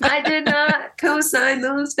I did not co-sign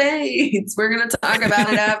those fades. We're gonna talk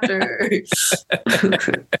about it after.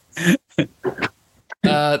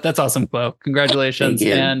 That's awesome, Chloe. Congratulations.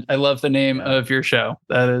 And I love the name of your show.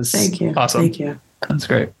 That is awesome. Thank you. That's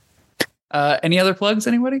great. Any other plugs,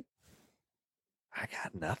 anybody? I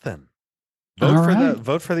got nothing.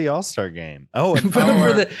 Vote for the All-Star game. Oh, and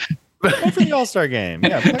vote for the All-Star game.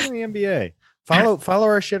 Yeah, plug in the NBA. Follow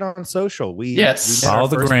our shit on social. We follow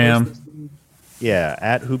the gram.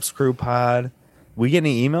 At Hoops Crew Pod. We get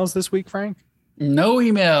any emails this week, Frank? No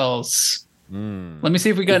emails. Let me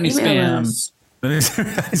see if we got any spam. We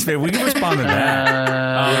can respond to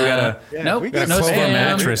that. We got no spam.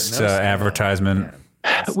 Mattress advertisement.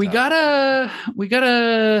 We got a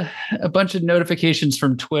bunch of notifications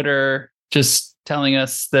from Twitter just telling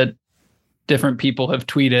us that different people have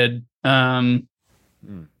tweeted. Really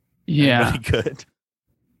good.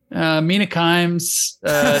 Mina Kimes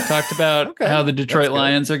talked about how the Detroit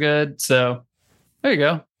Lions are good. So there you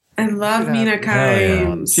go. I love Mina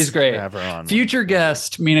Kimes. She's great. Future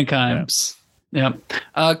guest Mina Kimes. Yeah.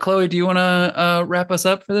 Chloe, do you want to wrap us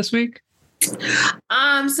up for this week?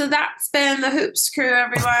 So that's been the Hoops Crew,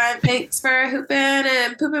 everyone. Thanks for hooping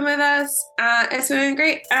and pooping with us. It's been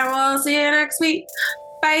great. And we'll see you next week.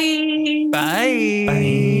 Bye.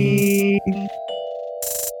 Bye.